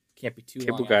Guy. Can't be too long.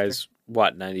 Cable Guy's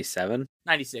what, 97?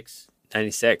 96.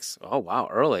 96. Oh, wow,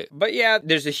 early. But yeah,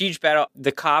 there's a huge battle.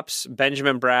 The cops,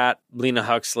 Benjamin Bratt, Lena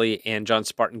Huxley, and John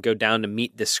Spartan go down to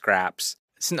meet the Scraps.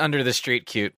 It's an under the street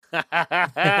cute.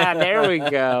 There we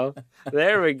go.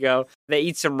 There we go. They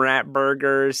eat some rat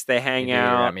burgers. They hang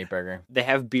out. Rat meat burger. They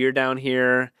have beer down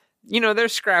here. You know, they're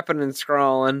scrapping and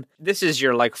scrawling. This is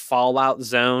your, Fallout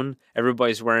zone.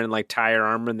 Everybody's wearing, tire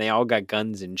armor, and they all got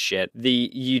guns and shit.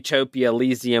 The Utopia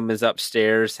Elysium is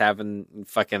upstairs having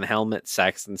fucking helmet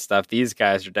sex and stuff. These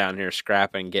guys are down here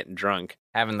scrapping and getting drunk.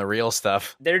 Having the real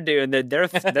stuff.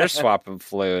 They're swapping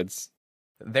fluids.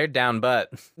 They're down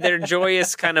butt. Their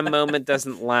joyous kind of moment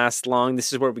doesn't last long.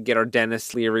 This is where we get our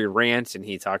Dennis Leary rant, and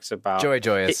he talks about...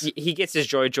 Joyous. He gets his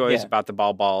joyous about the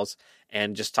balls.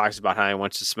 And just talks about how he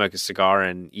wants to smoke a cigar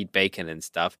and eat bacon and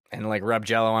stuff. And rub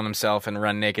Jello on himself and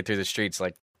run naked through the streets.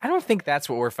 I don't think that's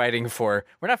what we're fighting for.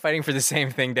 We're not fighting for the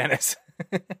same thing, Dennis.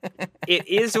 It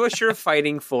is what you're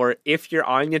fighting for if you're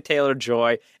Anya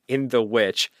Taylor-Joy in The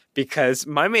Witch. Because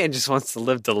my man just wants to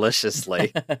live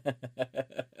deliciously.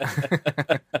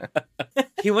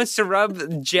 He wants to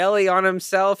rub jelly on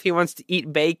himself. He wants to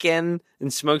eat bacon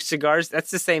and smoke cigars. That's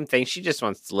the same thing. She just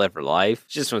wants to live her life.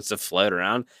 She just wants to float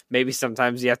around. Maybe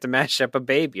sometimes you have to mash up a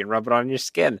baby and rub it on your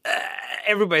skin.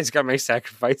 Everybody's got to make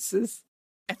sacrifices.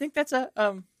 I think that's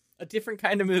a different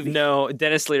kind of movie. No,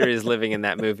 Dennis Leary is living in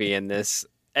that movie in this.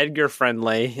 Edgar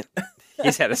Friendly.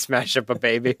 He's had to smash up a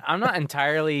baby. I'm not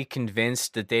entirely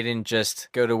convinced that they didn't just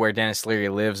go to where Dennis Leary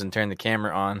lives and turn the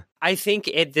camera on. I think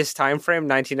at this time frame,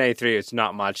 1993, it's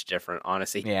not much different,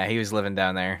 honestly. Yeah, he was living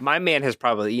down there. My man has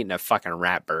probably eaten a fucking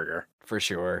rat burger. For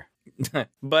sure.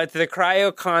 But the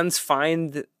Cryocons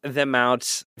find them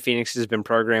out. Phoenix has been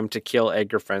programmed to kill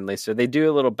Edgar Friendly. So they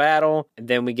do a little battle. And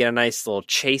then we get a nice little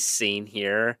chase scene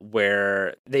here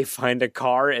where they find a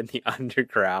car in the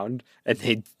underground and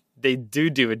they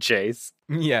do a chase.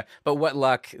 Yeah, but what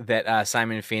luck that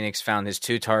Simon Phoenix found his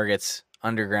two targets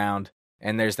underground,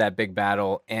 and there's that big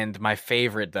battle. And my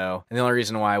favorite, though, and the only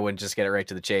reason why I wouldn't just get it right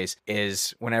to the chase,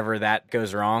 is whenever that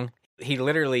goes wrong, he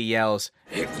literally yells,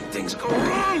 "Everything's going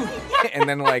wrong!" and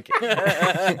then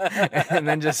and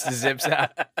then just zips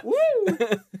out. Woo!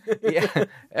 Yeah,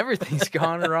 everything's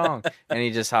gone wrong. And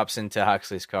he just hops into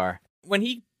Huxley's car. When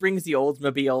he brings the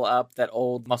Oldsmobile up, that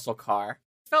old muscle car,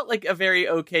 felt like a very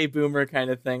okay boomer kind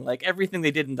of thing. Everything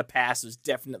they did in the past was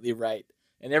definitely right,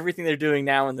 and everything they're doing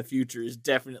now in the future is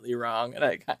definitely wrong. And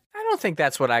I don't think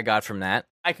that's what I got from that.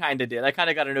 I kind of did. I kind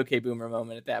of got an okay boomer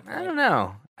moment at that point. I don't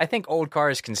know. I think old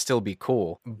cars can still be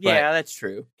cool. But, yeah, that's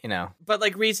true. You know. But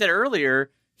like Reed said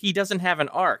earlier, he doesn't have an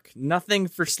arc. Nothing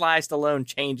for Sly Stallone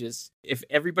changes. If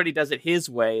everybody does it his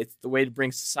way, it's the way to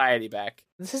bring society back.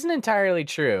 This isn't entirely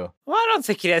true. Well, I don't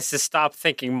think he has to stop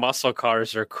thinking muscle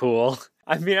cars are cool.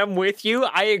 I mean, I'm with you.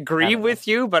 I agree with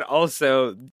you, but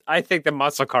also I think the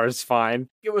muscle car is fine.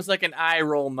 It was like an eye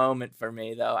roll moment for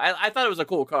me, though. I thought it was a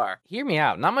cool car. Hear me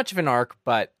out. Not much of an arc,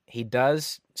 but he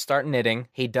does start knitting.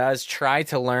 He does try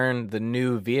to learn the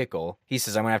new vehicle. He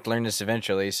says, I'm going to have to learn this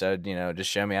eventually, so, just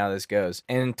show me how this goes.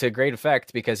 And to great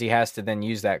effect, because he has to then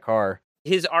use that car.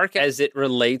 His arc as it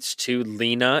relates to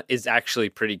Lena is actually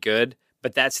pretty good,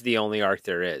 but that's the only arc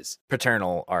there is.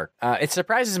 Paternal arc. It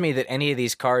surprises me that any of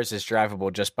these cars is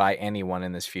drivable just by anyone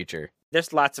in this future.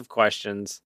 There's lots of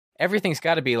questions. Everything's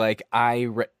got to be like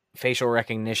facial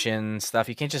recognition stuff.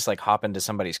 You can't just like hop into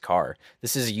somebody's car.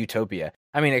 This is a utopia.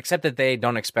 I mean, except that they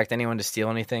don't expect anyone to steal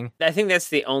anything. I think that's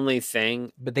the only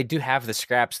thing. But they do have the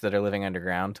scraps that are living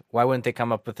underground. Why wouldn't they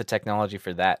come up with the technology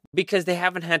for that? Because they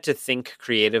haven't had to think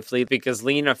creatively, because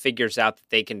Lena figures out that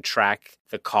they can track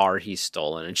the car he's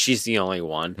stolen, and she's the only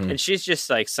one. And she's just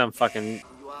like some fucking,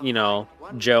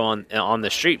 Joe on the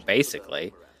street,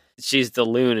 basically. She's the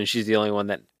loon, and she's the only one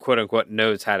that, quote-unquote,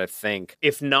 knows how to think.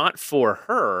 If not for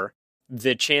her,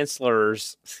 the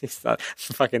Chancellor's... It's not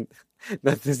fucking...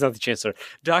 That's not the Chancellor.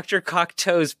 Dr.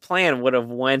 Cocteau's plan would have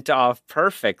went off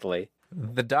perfectly.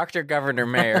 The Dr. Governor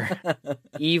Mayor.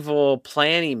 Evil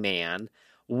planning man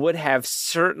would have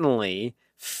certainly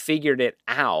figured it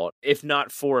out, if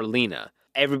not for Lena.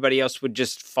 Everybody else would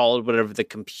just follow whatever the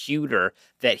computer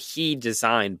that he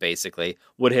designed, basically,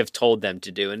 would have told them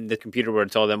to do. And the computer would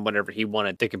have told them whatever he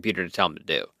wanted the computer to tell them to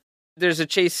do. There's a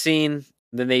chase scene.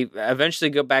 Then they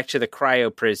eventually go back to the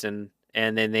cryo prison.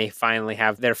 And then they finally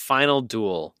have their final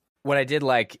duel. What I did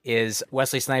like is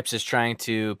Wesley Snipes is trying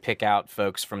to pick out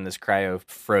folks from this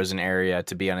cryo-frozen area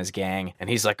to be on his gang. And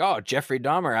he's like, oh, Jeffrey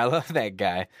Dahmer, I love that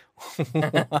guy.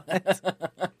 What?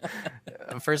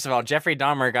 First of all, Jeffrey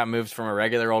Dahmer got moved from a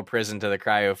regular old prison to the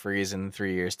cryo-freeze in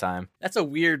 3 years' time. That's a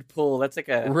weird pull. That's like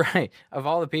a... Right. Of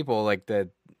all the people,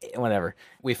 whatever.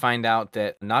 We find out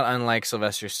that, not unlike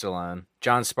Sylvester Stallone,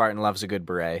 John Spartan loves a good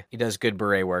beret. He does good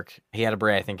beret work. He had a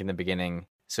beret, I think, in the beginning.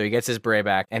 So he gets his beret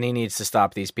back, and he needs to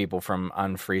stop these people from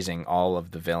unfreezing all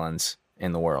of the villains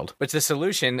in the world. Which the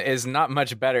solution is not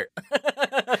much better.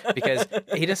 Because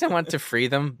he doesn't want to free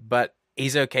them, but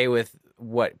he's okay with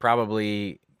what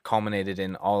probably culminated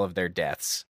in all of their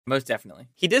deaths. Most definitely.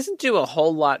 He doesn't do a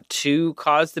whole lot to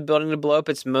cause the building to blow up.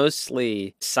 It's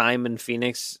mostly Simon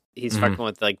Phoenix. He's fucking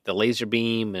with like the laser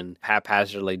beam and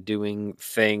haphazardly doing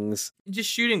things. Just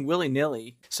shooting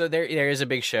willy-nilly. So there is a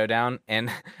big showdown,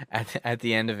 and at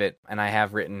the end of it, and I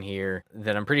have written here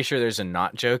that I'm pretty sure there's a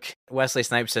not joke. Wesley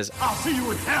Snipes says, I'll see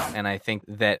you in hell. And I think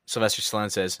that Sylvester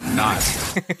Stallone says, not.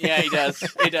 Yeah, he does.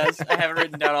 He does. I have it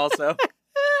written down also.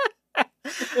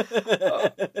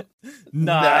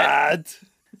 Not.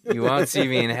 You won't see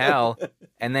me in hell.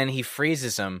 And then he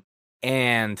freezes him.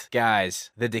 And, guys,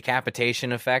 the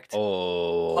decapitation effect.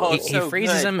 He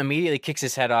freezes him, immediately kicks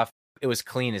his head off. It was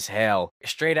clean as hell.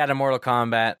 Straight out of Mortal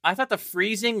Kombat. I thought the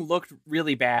freezing looked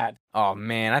really bad. Oh,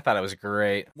 man, I thought it was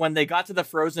great. When they got to the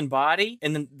frozen body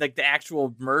and then the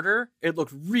actual murder, it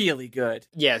looked really good.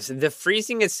 Yes, the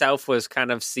freezing itself was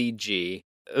kind of CG.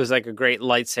 It was like a great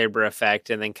lightsaber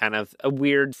effect and then kind of a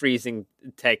weird freezing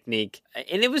technique.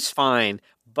 And it was fine.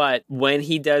 But when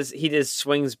he just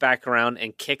swings back around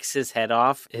and kicks his head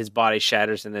off, his body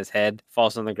shatters and his head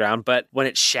falls on the ground. But when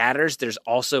it shatters, there's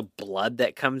also blood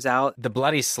that comes out. The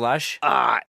bloody slush?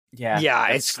 Yeah,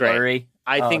 it's slurry. Great.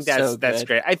 I think that's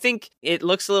great. I think it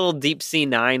looks a little Deep Sea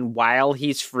Nine while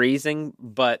he's freezing,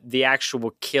 but the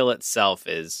actual kill itself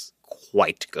is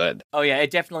quite good. Oh, yeah, it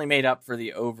definitely made up for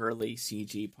the overly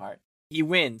CG part. He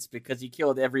wins because he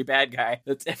killed every bad guy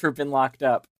that's ever been locked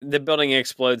up. The building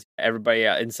explodes. Everybody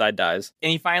inside dies. And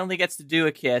he finally gets to do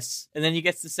a kiss. And then he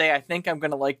gets to say, I think I'm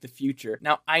going to like the future.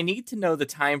 Now, I need to know the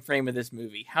time frame of this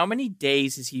movie. How many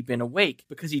days has he been awake?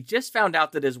 Because he just found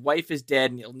out that his wife is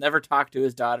dead and he'll never talk to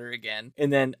his daughter again.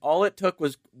 And then all it took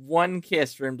was one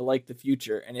kiss for him to like the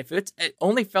future. And if it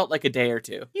only felt like a day or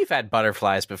two. You've had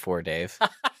butterflies before, Dave.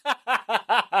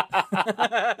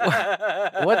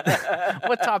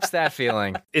 What tops that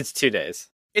feeling? It's 2 days.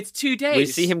 It's 2 days. We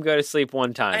see him go to sleep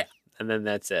one time, and then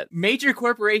that's it. Major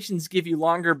corporations give you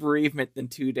longer bereavement than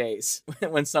 2 days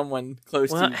when someone close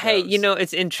to you goes. Hey,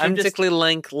 it's intrinsically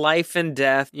linked, life and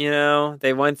death.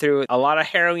 They went through a lot of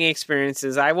harrowing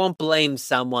experiences. I won't blame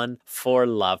someone for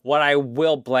love. What I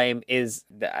will blame is,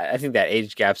 I think that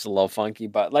age gap's a little funky,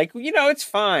 but it's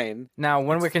fine. Now,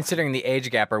 when we're considering the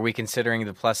age gap, are we considering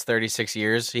the plus 36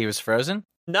 years he was frozen?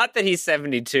 Not that he's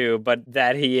 72, but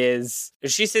that he is...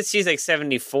 She says she's like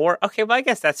 74. Okay, well, I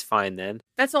guess that's fine then.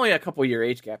 That's only a couple year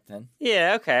age gap then.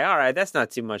 Yeah, okay, all right. That's not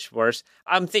too much worse.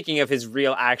 I'm thinking of his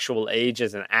real actual age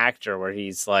as an actor where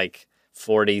he's like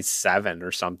 47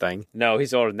 or something. No,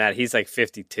 he's older than that. He's like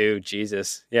 52.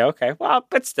 Jesus. Yeah, okay. Well,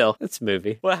 but still, it's a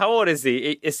movie. Well, how old is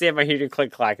he? Sam, I hear you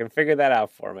click clack and figure that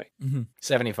out for me.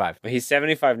 75. He's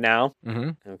 75 now?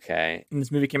 Mm-hmm. Okay. And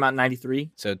this movie came out in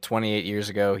 93. So 28 years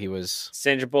ago, he was...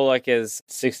 Sandra Bullock is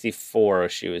 64 when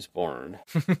she was born.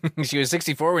 She was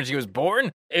 64 when she was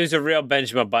born? It was a real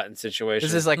Benjamin Button situation.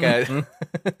 This is like a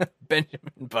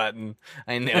Benjamin Button.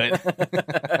 I knew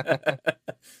it.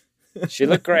 She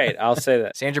looked great. I'll say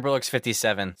that. Sandra Bullock's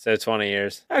 57. So 20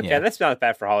 years. Okay, Yeah. That's not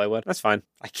bad for Hollywood. That's fine,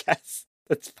 I guess.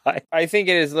 That's fine. I think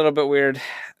it is a little bit weird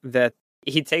that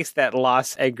he takes that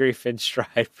loss and grief in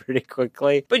stride pretty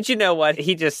quickly. But you know what?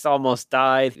 He just almost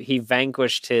died. He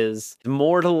vanquished his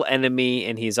mortal enemy,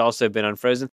 and he's also been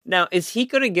unfrozen. Now, is he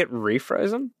going to get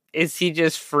refrozen? Is he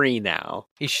just free now?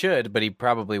 He should, but he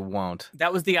probably won't.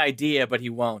 That was the idea, but he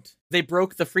won't. They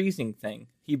broke the freezing thing.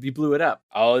 He blew it up.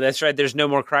 Oh, that's right. There's no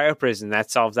more cryo prison.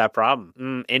 That solves that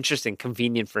problem. Interesting.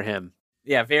 Convenient for him.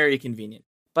 Yeah, very convenient.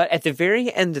 But at the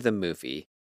very end of the movie,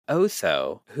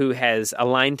 Otho, who has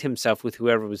aligned himself with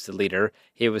whoever was the leader,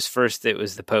 it was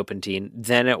the Popentine,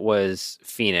 then it was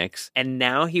Phoenix, and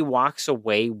now he walks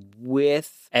away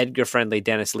with Edgar Friendly,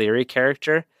 Dennis Leary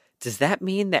character. Does that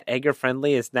mean that Edgar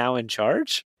Friendly is now in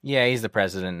charge? Yeah, he's the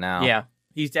president now. Yeah,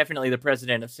 he's definitely the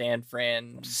president of San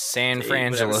Frangelis. San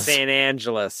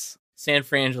Angeles. San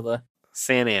Frangela.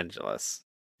 San Angeles.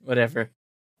 Whatever.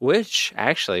 Which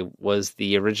actually was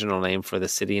the original name for the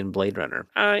city in Blade Runner.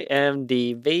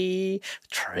 IMDb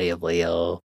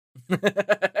Trailio.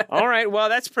 All right, well,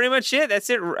 that's pretty much it. That's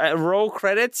it. Roll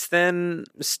credits, then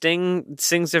Sting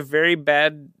sings a very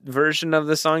bad version of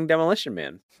the song Demolition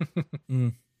Man.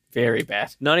 Very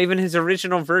bad. Not even his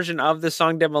original version of the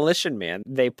song Demolition Man.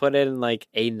 They put in like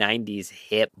a 90s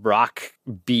hip rock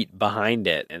beat behind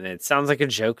it, and it sounds like a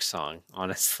joke song,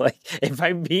 honestly. If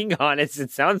I'm being honest,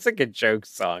 it sounds like a joke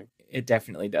song. It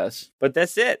definitely does. But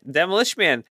that's it. Demolition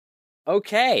Man.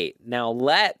 Okay, now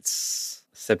let's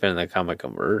sip into the comic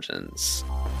conversions.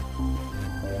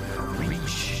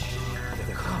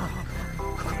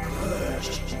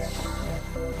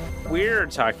 We're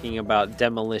talking about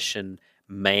Demolition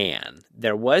Man.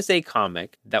 There was a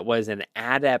comic that was an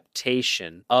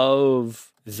adaptation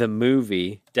of the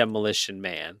movie Demolition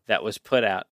Man that was put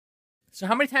out. So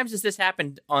how many times has this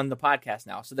happened on the podcast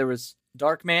now? So there was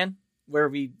Dark Man, where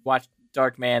we watched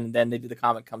Dark Man, and then they do the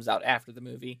comic comes out after the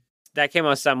movie. That came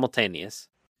out simultaneous.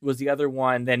 Was the other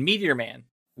one then Meteor Man?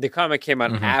 The comic came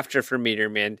out after for Meteor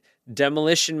Man.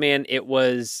 Demolition Man,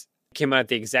 came out at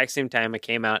the exact same time. It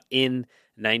came out in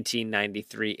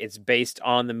 1993. It's based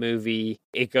on the movie.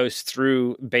 It goes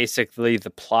through basically the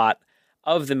plot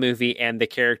of the movie, and the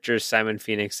characters Simon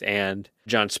Phoenix and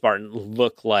John Spartan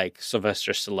look like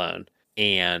Sylvester Stallone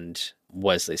and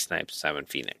Wesley Snipes, Simon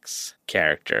Phoenix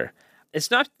character.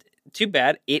 It's not too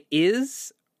bad. It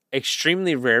is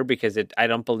extremely rare because I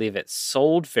don't believe it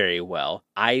sold very well.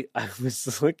 I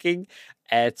was looking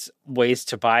at ways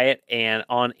to buy it, and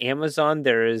on Amazon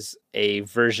there is a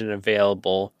version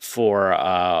available for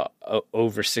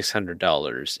over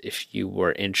 $600 if you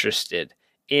were interested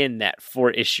in that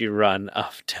 4-issue run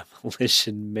of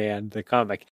Demolition Man, the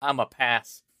comic. I'm a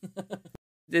pass.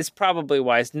 It's probably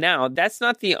wise. Now, that's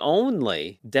not the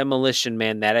only Demolition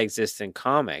Man that exists in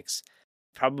comics.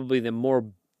 Probably the more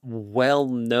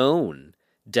well-known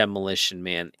Demolition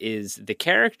Man is the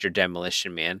character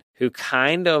Demolition Man, who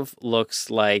kind of looks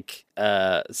like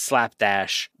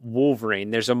slapdash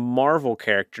Wolverine. There's a Marvel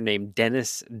character named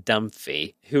Dennis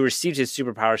Dunphy who received his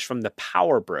superpowers from the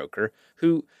Power Broker,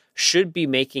 who should be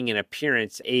making an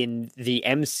appearance in the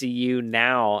MCU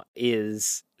now.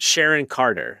 Is Sharon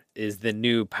Carter is the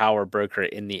new Power Broker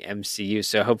in the MCU.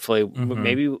 So hopefully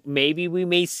maybe we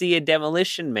may see a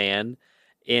Demolition Man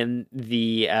in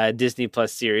the Disney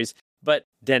Plus series. But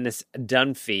Dennis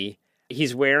Dunphy,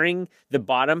 he's wearing the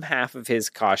bottom half of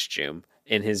his costume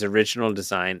in his original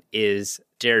design is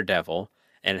Daredevil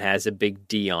and has a big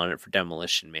D on it for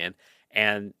Demolition Man.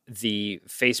 And the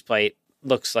faceplate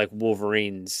looks like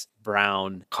Wolverine's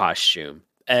brown costume.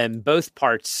 And both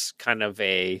parts kind of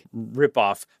a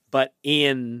ripoff, but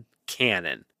in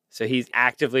canon. So he's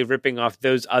actively ripping off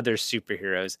those other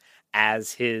superheroes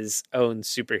as his own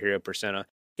superhero persona.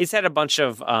 He's had a bunch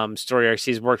of story arcs.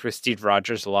 He's worked with Steve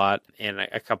Rogers a lot and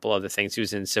a couple other things. He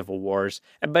was in Civil Wars,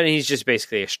 but he's just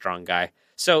basically a strong guy.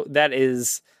 So that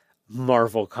is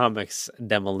Marvel Comics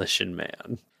Demolition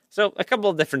Man. So a couple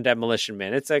of different Demolition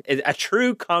Man. It's a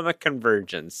true comic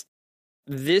convergence.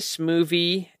 This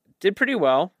movie did pretty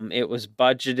well. It was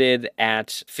budgeted at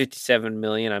 $57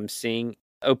 million. I'm seeing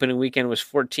opening weekend was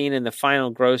 14, and the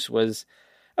final gross was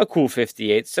a cool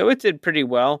 58. So it did pretty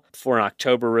well for an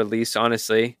October release,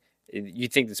 honestly.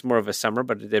 You'd think it's more of a summer,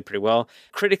 but it did pretty well.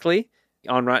 Critically,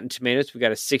 on Rotten Tomatoes, we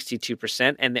got a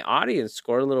 62%, and the audience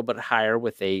score a little bit higher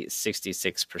with a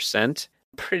 66%.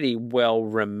 Pretty well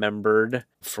remembered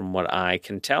from what I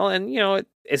can tell. And,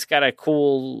 it's got a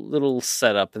cool little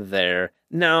setup there.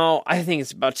 Now, I think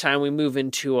it's about time we move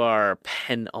into our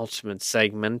penultimate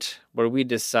segment where we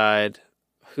decide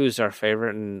who's our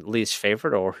favorite and least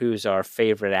favorite, or who's our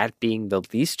favorite at being the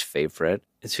least favorite.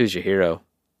 It's who's your hero,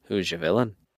 who's your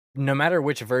villain. No matter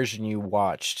which version you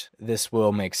watched, this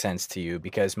will make sense to you,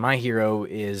 because my hero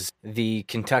is the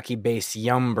Kentucky-based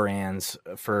Yum Brands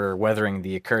for weathering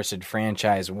the accursed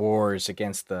franchise wars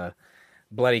against the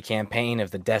bloody campaign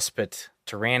of the despot,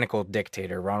 tyrannical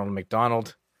dictator Ronald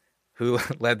McDonald, who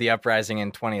led the uprising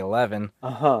in 2011.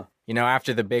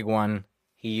 After the big one,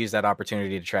 he used that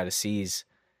opportunity to try to seize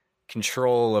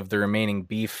control of the remaining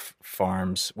beef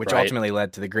farms, which ultimately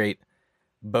led to the great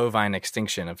bovine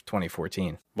extinction of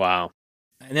 2014. Wow.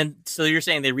 And then, so you're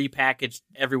saying they repackaged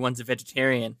everyone's a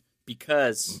vegetarian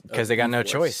because they got no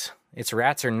choice. It's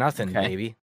rats or nothing,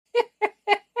 baby.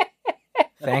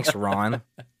 Thanks, Ron.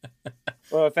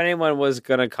 Well, if anyone was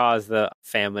going to cause the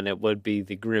famine, it would be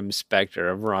the grim specter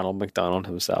of Ronald McDonald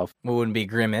himself. It wouldn't be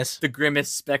Grimace. The Grimace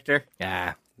specter.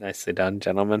 Yeah. Nicely done,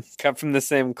 gentlemen. Cut from the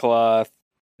same cloth.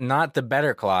 Not the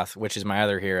better cloth, which is my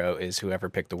other hero, is whoever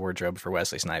picked the wardrobe for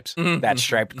Wesley Snipes. That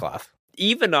striped cloth.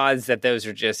 Even odds that those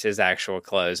are just his actual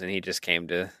clothes and he just came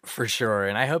to... For sure,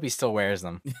 and I hope he still wears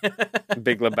them.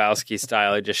 Big Lebowski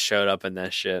style, he just showed up in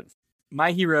that shit.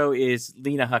 My hero is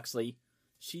Lena Huxley.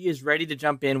 She is ready to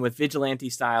jump in with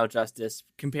vigilante-style justice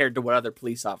compared to what other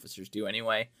police officers do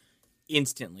anyway.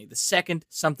 Instantly. The second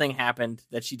something happened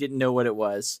that she didn't know what it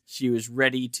was, she was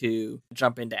ready to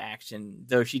jump into action.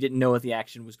 Though she didn't know what the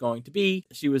action was going to be,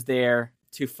 she was there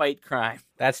to fight crime.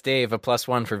 That's Dave, a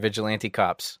 +1 for vigilante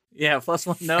cops. Yeah,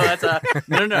 +1. No, that's a...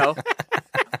 No.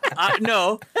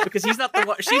 No, because he's not the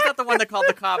one. She's not the one that called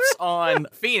the cops on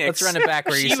Phoenix. Let's run it back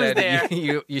where you said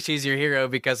there. she's your hero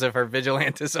because of her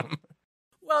vigilantism.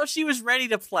 Well, she was ready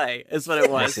to play, is what it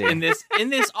was in this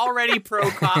already pro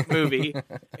cop movie.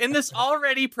 In this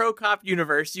already pro cop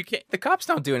universe, you can't. The cops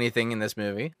don't do anything in this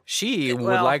movie. She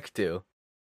would like to.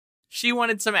 She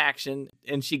wanted some action,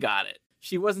 and she got it.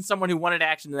 She wasn't someone who wanted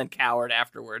action and then cowered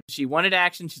afterward. She wanted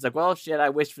action. She's like, well, shit, I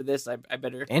wished for this. I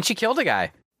better. And she killed a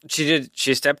guy. She did.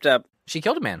 She stepped up. She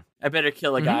killed a man. I better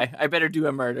kill a guy. I better do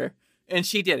a murder. And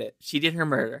she did it. She did her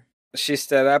murder. She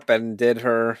stood up and did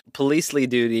her policely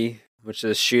duty, which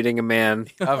is shooting a man.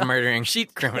 Of murdering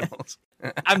criminals.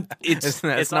 It's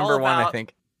number one, I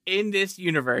think. In this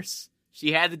universe,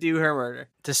 she had to do her murder.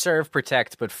 To serve,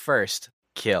 protect, but first,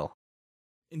 kill.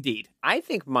 Indeed. I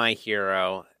think my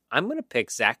hero, I'm going to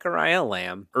pick Zachariah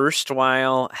Lamb,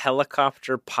 erstwhile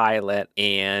helicopter pilot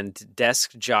and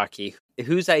desk jockey,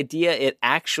 whose idea it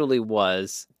actually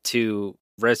was to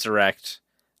resurrect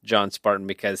John Spartan,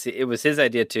 because it was his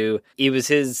idea to, it was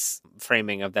his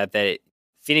framing of that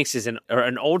Phoenix is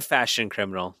an old-fashioned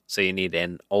criminal, so you need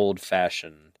an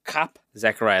old-fashioned cop.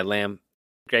 Zachariah Lamb,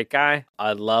 great guy.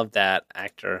 I love that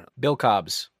actor. Bill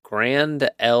Cobbs.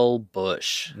 Grand L.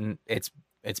 Bush.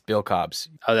 It's Bill Cobbs.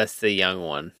 Oh, that's the young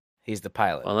one. He's the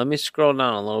pilot. Well, let me scroll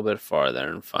down a little bit farther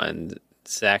and find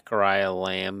Zachariah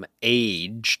Lamb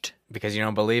aged. Because you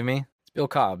don't believe me? It's Bill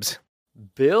Cobbs.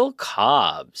 Bill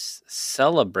Cobbs,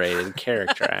 celebrated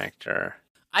character actor.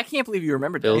 I can't believe you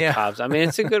remembered Bill that. Cobbs. I mean,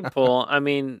 it's a good pull. I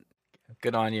mean,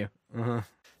 good on you.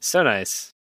 So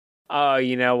nice. Oh,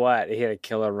 you know what? He had a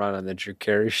killer run on the Drew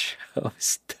Carey show.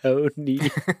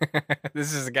 Stoney.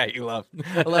 This is the guy you love.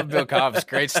 I love Bill Cobbs.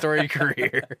 Great story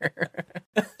career.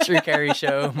 Drew Carey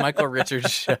show. Michael Richards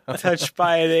show. Touched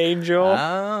by an Angel.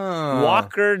 Oh.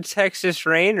 Walker, Texas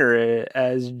Ranger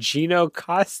as Gino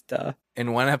Costa.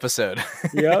 In one episode.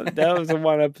 Yep, that was in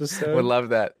one episode. Would love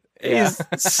that. He's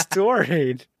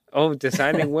storied. Oh,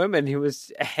 designing women. He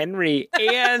was Henry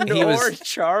and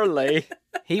Charlie.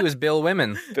 He was Bill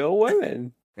Women. Bill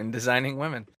Women. And designing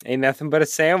women. Ain't nothing but a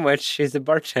sandwich. He's a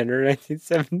bartender in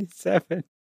 1977.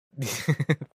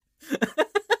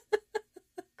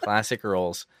 Classic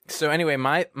roles. So anyway,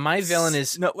 my villain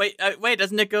is... No, wait,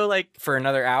 doesn't it go like... For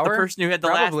another hour? The person who had the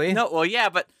Probably. last... No, well, yeah,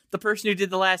 but the person who did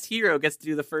the last hero gets to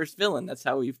do the first villain. That's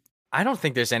how we've... I don't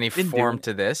think there's any form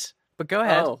to this. But go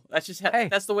ahead. Oh, that's just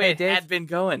that's the way it Dave. had been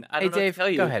going. I don't know Dave, what to tell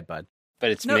you. Go ahead, bud.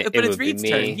 But it's but it's Reed's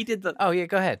turn. He did the. Oh yeah,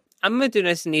 go ahead. I'm going to do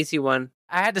nice and easy one.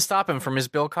 I had to stop him from his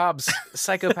Bill Cobb's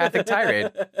psychopathic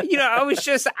tirade.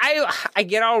 I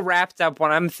get all wrapped up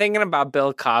when I'm thinking about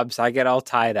Bill Cobb's. I get all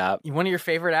tied up. One of your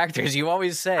favorite actors, you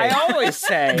always say. I always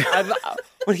say.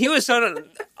 When he was on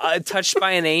Touched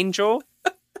by an Angel,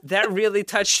 that really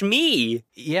touched me.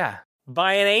 Yeah.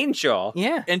 By an angel.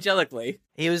 Yeah. Angelically.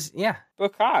 He was, yeah. Bill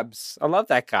Cobb's. I love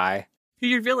that guy.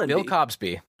 Who's your villain? Bill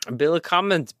Cosby. Bill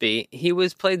Cosby. He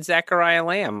played Zachariah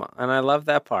Lamb, and I love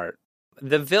that part.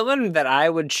 The villain that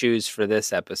I would choose for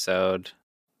this episode,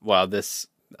 for this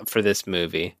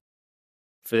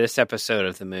episode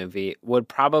of the movie, would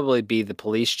probably be the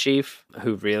police chief,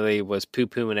 who really was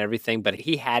poo-pooing everything, but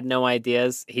he had no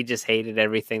ideas. He just hated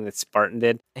everything that Spartan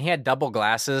did. He had double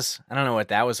glasses. I don't know what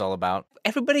that was all about.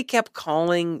 Everybody kept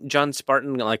calling John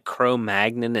Spartan like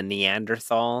Cro-Magnon and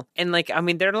Neanderthal. And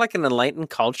they're like an enlightened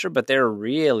culture, but they're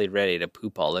really ready to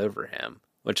poop all over him.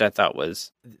 Which I thought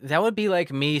was... That would be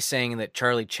like me saying that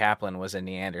Charlie Chaplin was a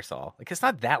Neanderthal. Like, it's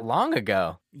not that long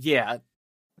ago. Yeah.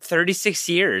 36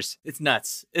 years. It's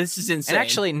nuts. This is insane. And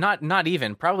actually, not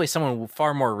even. Probably someone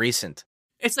far more recent.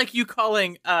 It's like you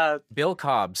calling... Bill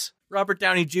Cobbs. Robert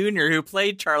Downey Jr., who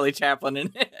played Charlie Chaplin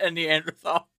in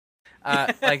Neanderthal.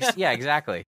 Yeah,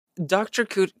 exactly. Dr.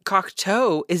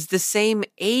 Cocteau is the same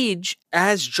age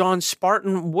as John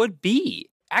Spartan would be.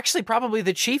 Actually, probably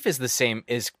the chief is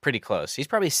pretty close. He's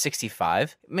probably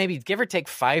 65, maybe give or take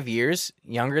 5 years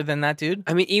younger than that dude.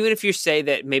 I mean, even if you say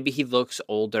that maybe he looks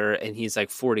older and he's like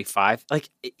 45,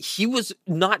 he was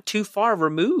not too far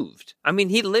removed. I mean,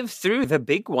 he lived through the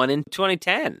big one in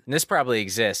 2010. This probably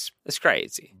exists. It's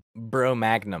crazy. Bro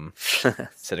Magnum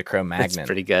instead of Cro-Magnon. That's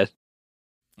pretty good.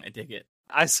 I dig it.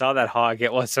 I saw that hog.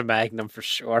 It was a Magnum for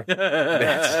sure.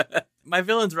 My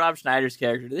villain's Rob Schneider's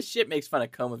character. This shit makes fun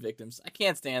of coma victims. I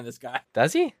can't stand this guy.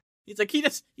 Does he? He's like,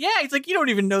 he's like, you don't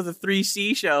even know the 3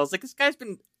 seashells. Like, this guy's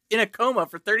been in a coma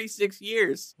for 36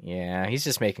 years. Yeah, he's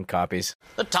just making copies.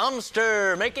 The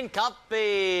Tomster making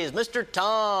copies, Mr.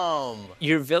 Tom.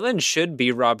 Your villain should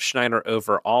be Rob Schneider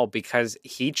overall because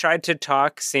he tried to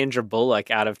talk Sandra Bullock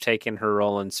out of taking her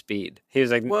role in Speed. He was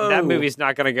like, that movie's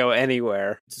not going to go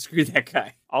anywhere. Screw that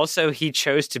guy. Also, he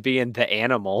chose to be in The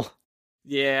Animal.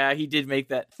 Yeah, he did make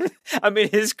that. I mean,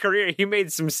 his career, he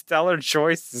made some stellar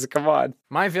choices. Come on.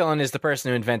 My villain is the person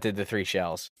who invented the 3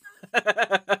 shells.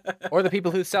 Or the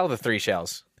people who sell the 3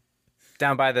 shells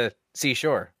down by the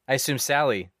seashore. I assume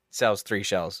Sally sells 3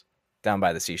 shells down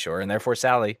by the seashore, and therefore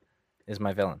Sally is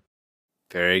my villain.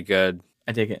 Very good.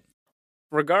 I dig it.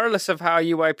 Regardless of how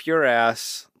you wipe your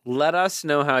ass, let us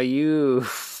know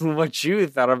what you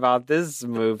thought about this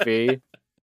movie.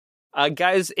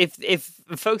 Guys, if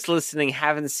folks listening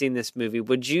haven't seen this movie,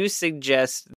 would you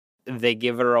suggest they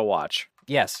give it a watch?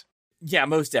 Yes. Yeah,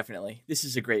 most definitely. This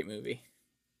is a great movie.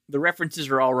 The references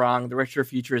are all wrong. The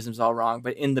retrofuturism's all wrong,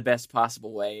 but in the best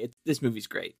possible way. This movie's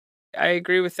great. I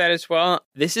agree with that as well.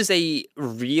 This is a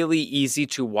really easy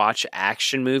to watch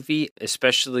action movie,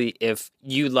 especially if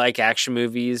you like action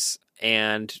movies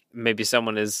and maybe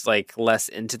someone is like less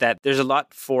into that. There's a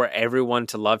lot for everyone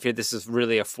to love here. This is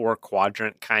really a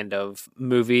 4-quadrant kind of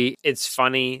movie. It's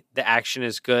funny. The action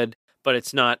is good, but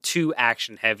it's not too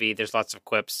action heavy. There's lots of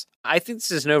quips. I think this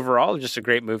is an overall just a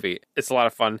great movie. It's a lot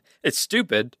of fun. It's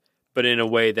stupid, but in a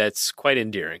way that's quite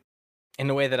endearing. In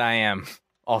a way that I am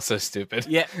also stupid.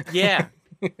 Yeah.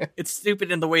 It's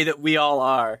stupid in the way that we all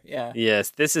are. Yeah. Yes,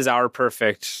 this is our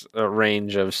perfect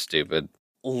range of stupid.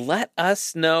 Let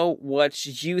us know what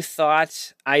you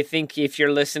thought. I think if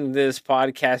you're listening to this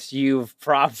podcast, you've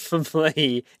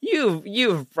probably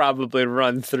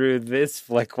run through this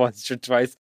flick once or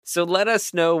twice. So let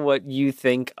us know what you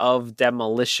think of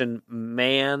Demolition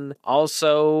Man.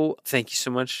 Also, thank you so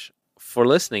much for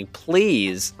listening.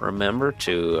 Please remember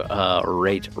to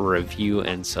rate, review,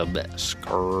 and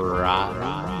subscribe.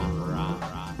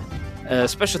 A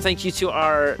special thank you to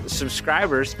our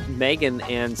subscribers, Megan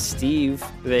and Steve.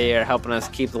 They are helping us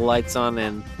keep the lights on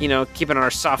and, keeping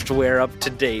our software up to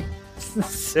date,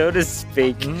 so to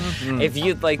speak. Mm-hmm. If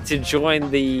you'd like to join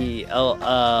the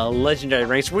Legendary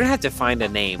Ranks, we're going to have to find a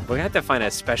name. We're going to have to find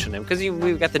a special name because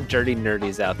we've got the Dirty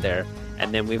Nerdies out there.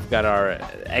 And then we've got our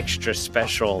extra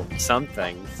special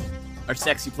somethings. Our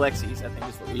Sexy Plexies, I think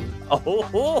is what we...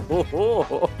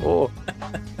 Oh.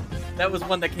 That was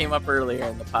one that came up earlier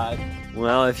in the pod.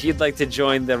 Well, if you'd like to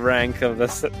join the rank of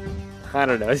the... I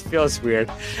don't know. It feels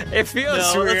weird. It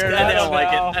feels weird. I don't like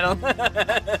it.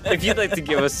 If you'd like to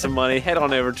give us some money, head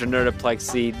on over to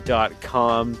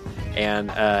nerdoplexy.com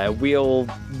and we'll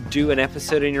do an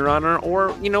episode in your honor,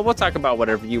 or, we'll talk about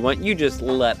whatever you want. You just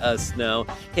let us know.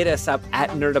 Hit us up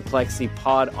at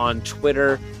NerdoplexiPod on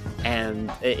Twitter.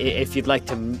 And if you'd like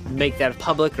to make that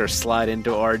public or slide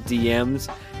into our DMs,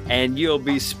 and you'll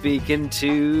be speaking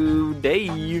to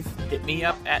Dave. Hit me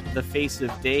up at The Face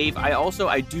of Dave. I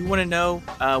do want to know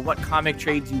what comic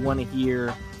trades you want to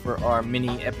hear for our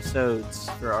mini episodes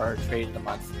for our trade of the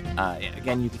month.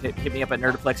 Again, you can hit me up at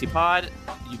NerdoplexyPod.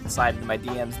 You can slide into my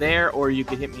DMs there, or you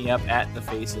can hit me up at The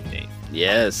Face of Dave.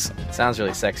 Yes. Sounds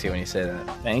really sexy when you say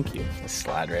that. Thank you. Just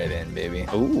slide right in, baby.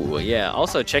 Ooh, yeah.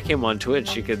 Also, check him on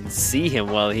Twitch. You can see him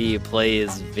while he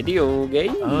plays video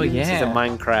games. Oh, yeah. He's a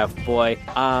Minecraft boy.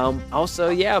 Also,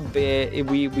 yeah,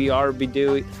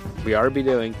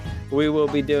 we will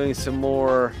be doing some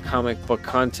more comic book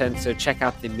content, so check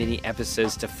out the mini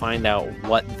episodes to find out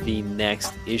what the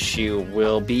next issue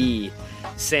will be.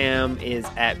 Sam is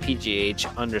at PGH_SVH.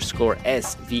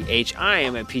 I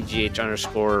am at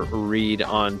PGH_Reed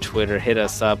on Twitter. Hit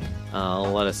us up.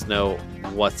 Let us know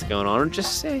what's going on, or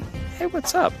just say, hey,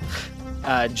 what's up?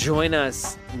 Join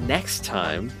us next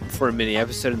time for a mini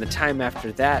episode, and the time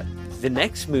after that, the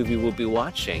next movie we'll be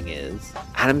watching is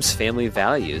Addams Family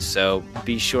Values, so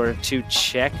be sure to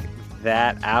check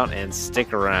that out and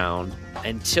stick around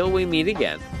until we meet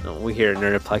again. We here at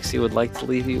Nerdoplexy would like to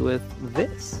leave you with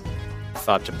this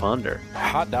thought to ponder.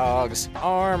 Hot dogs,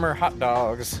 Armour hot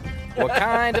dogs. What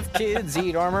kind of kids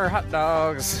eat Armour hot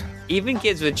dogs? Even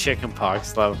kids with chicken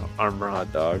pox love Armour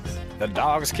hot dogs. The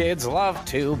dogs kids love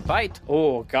to bite.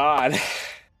 Oh, God.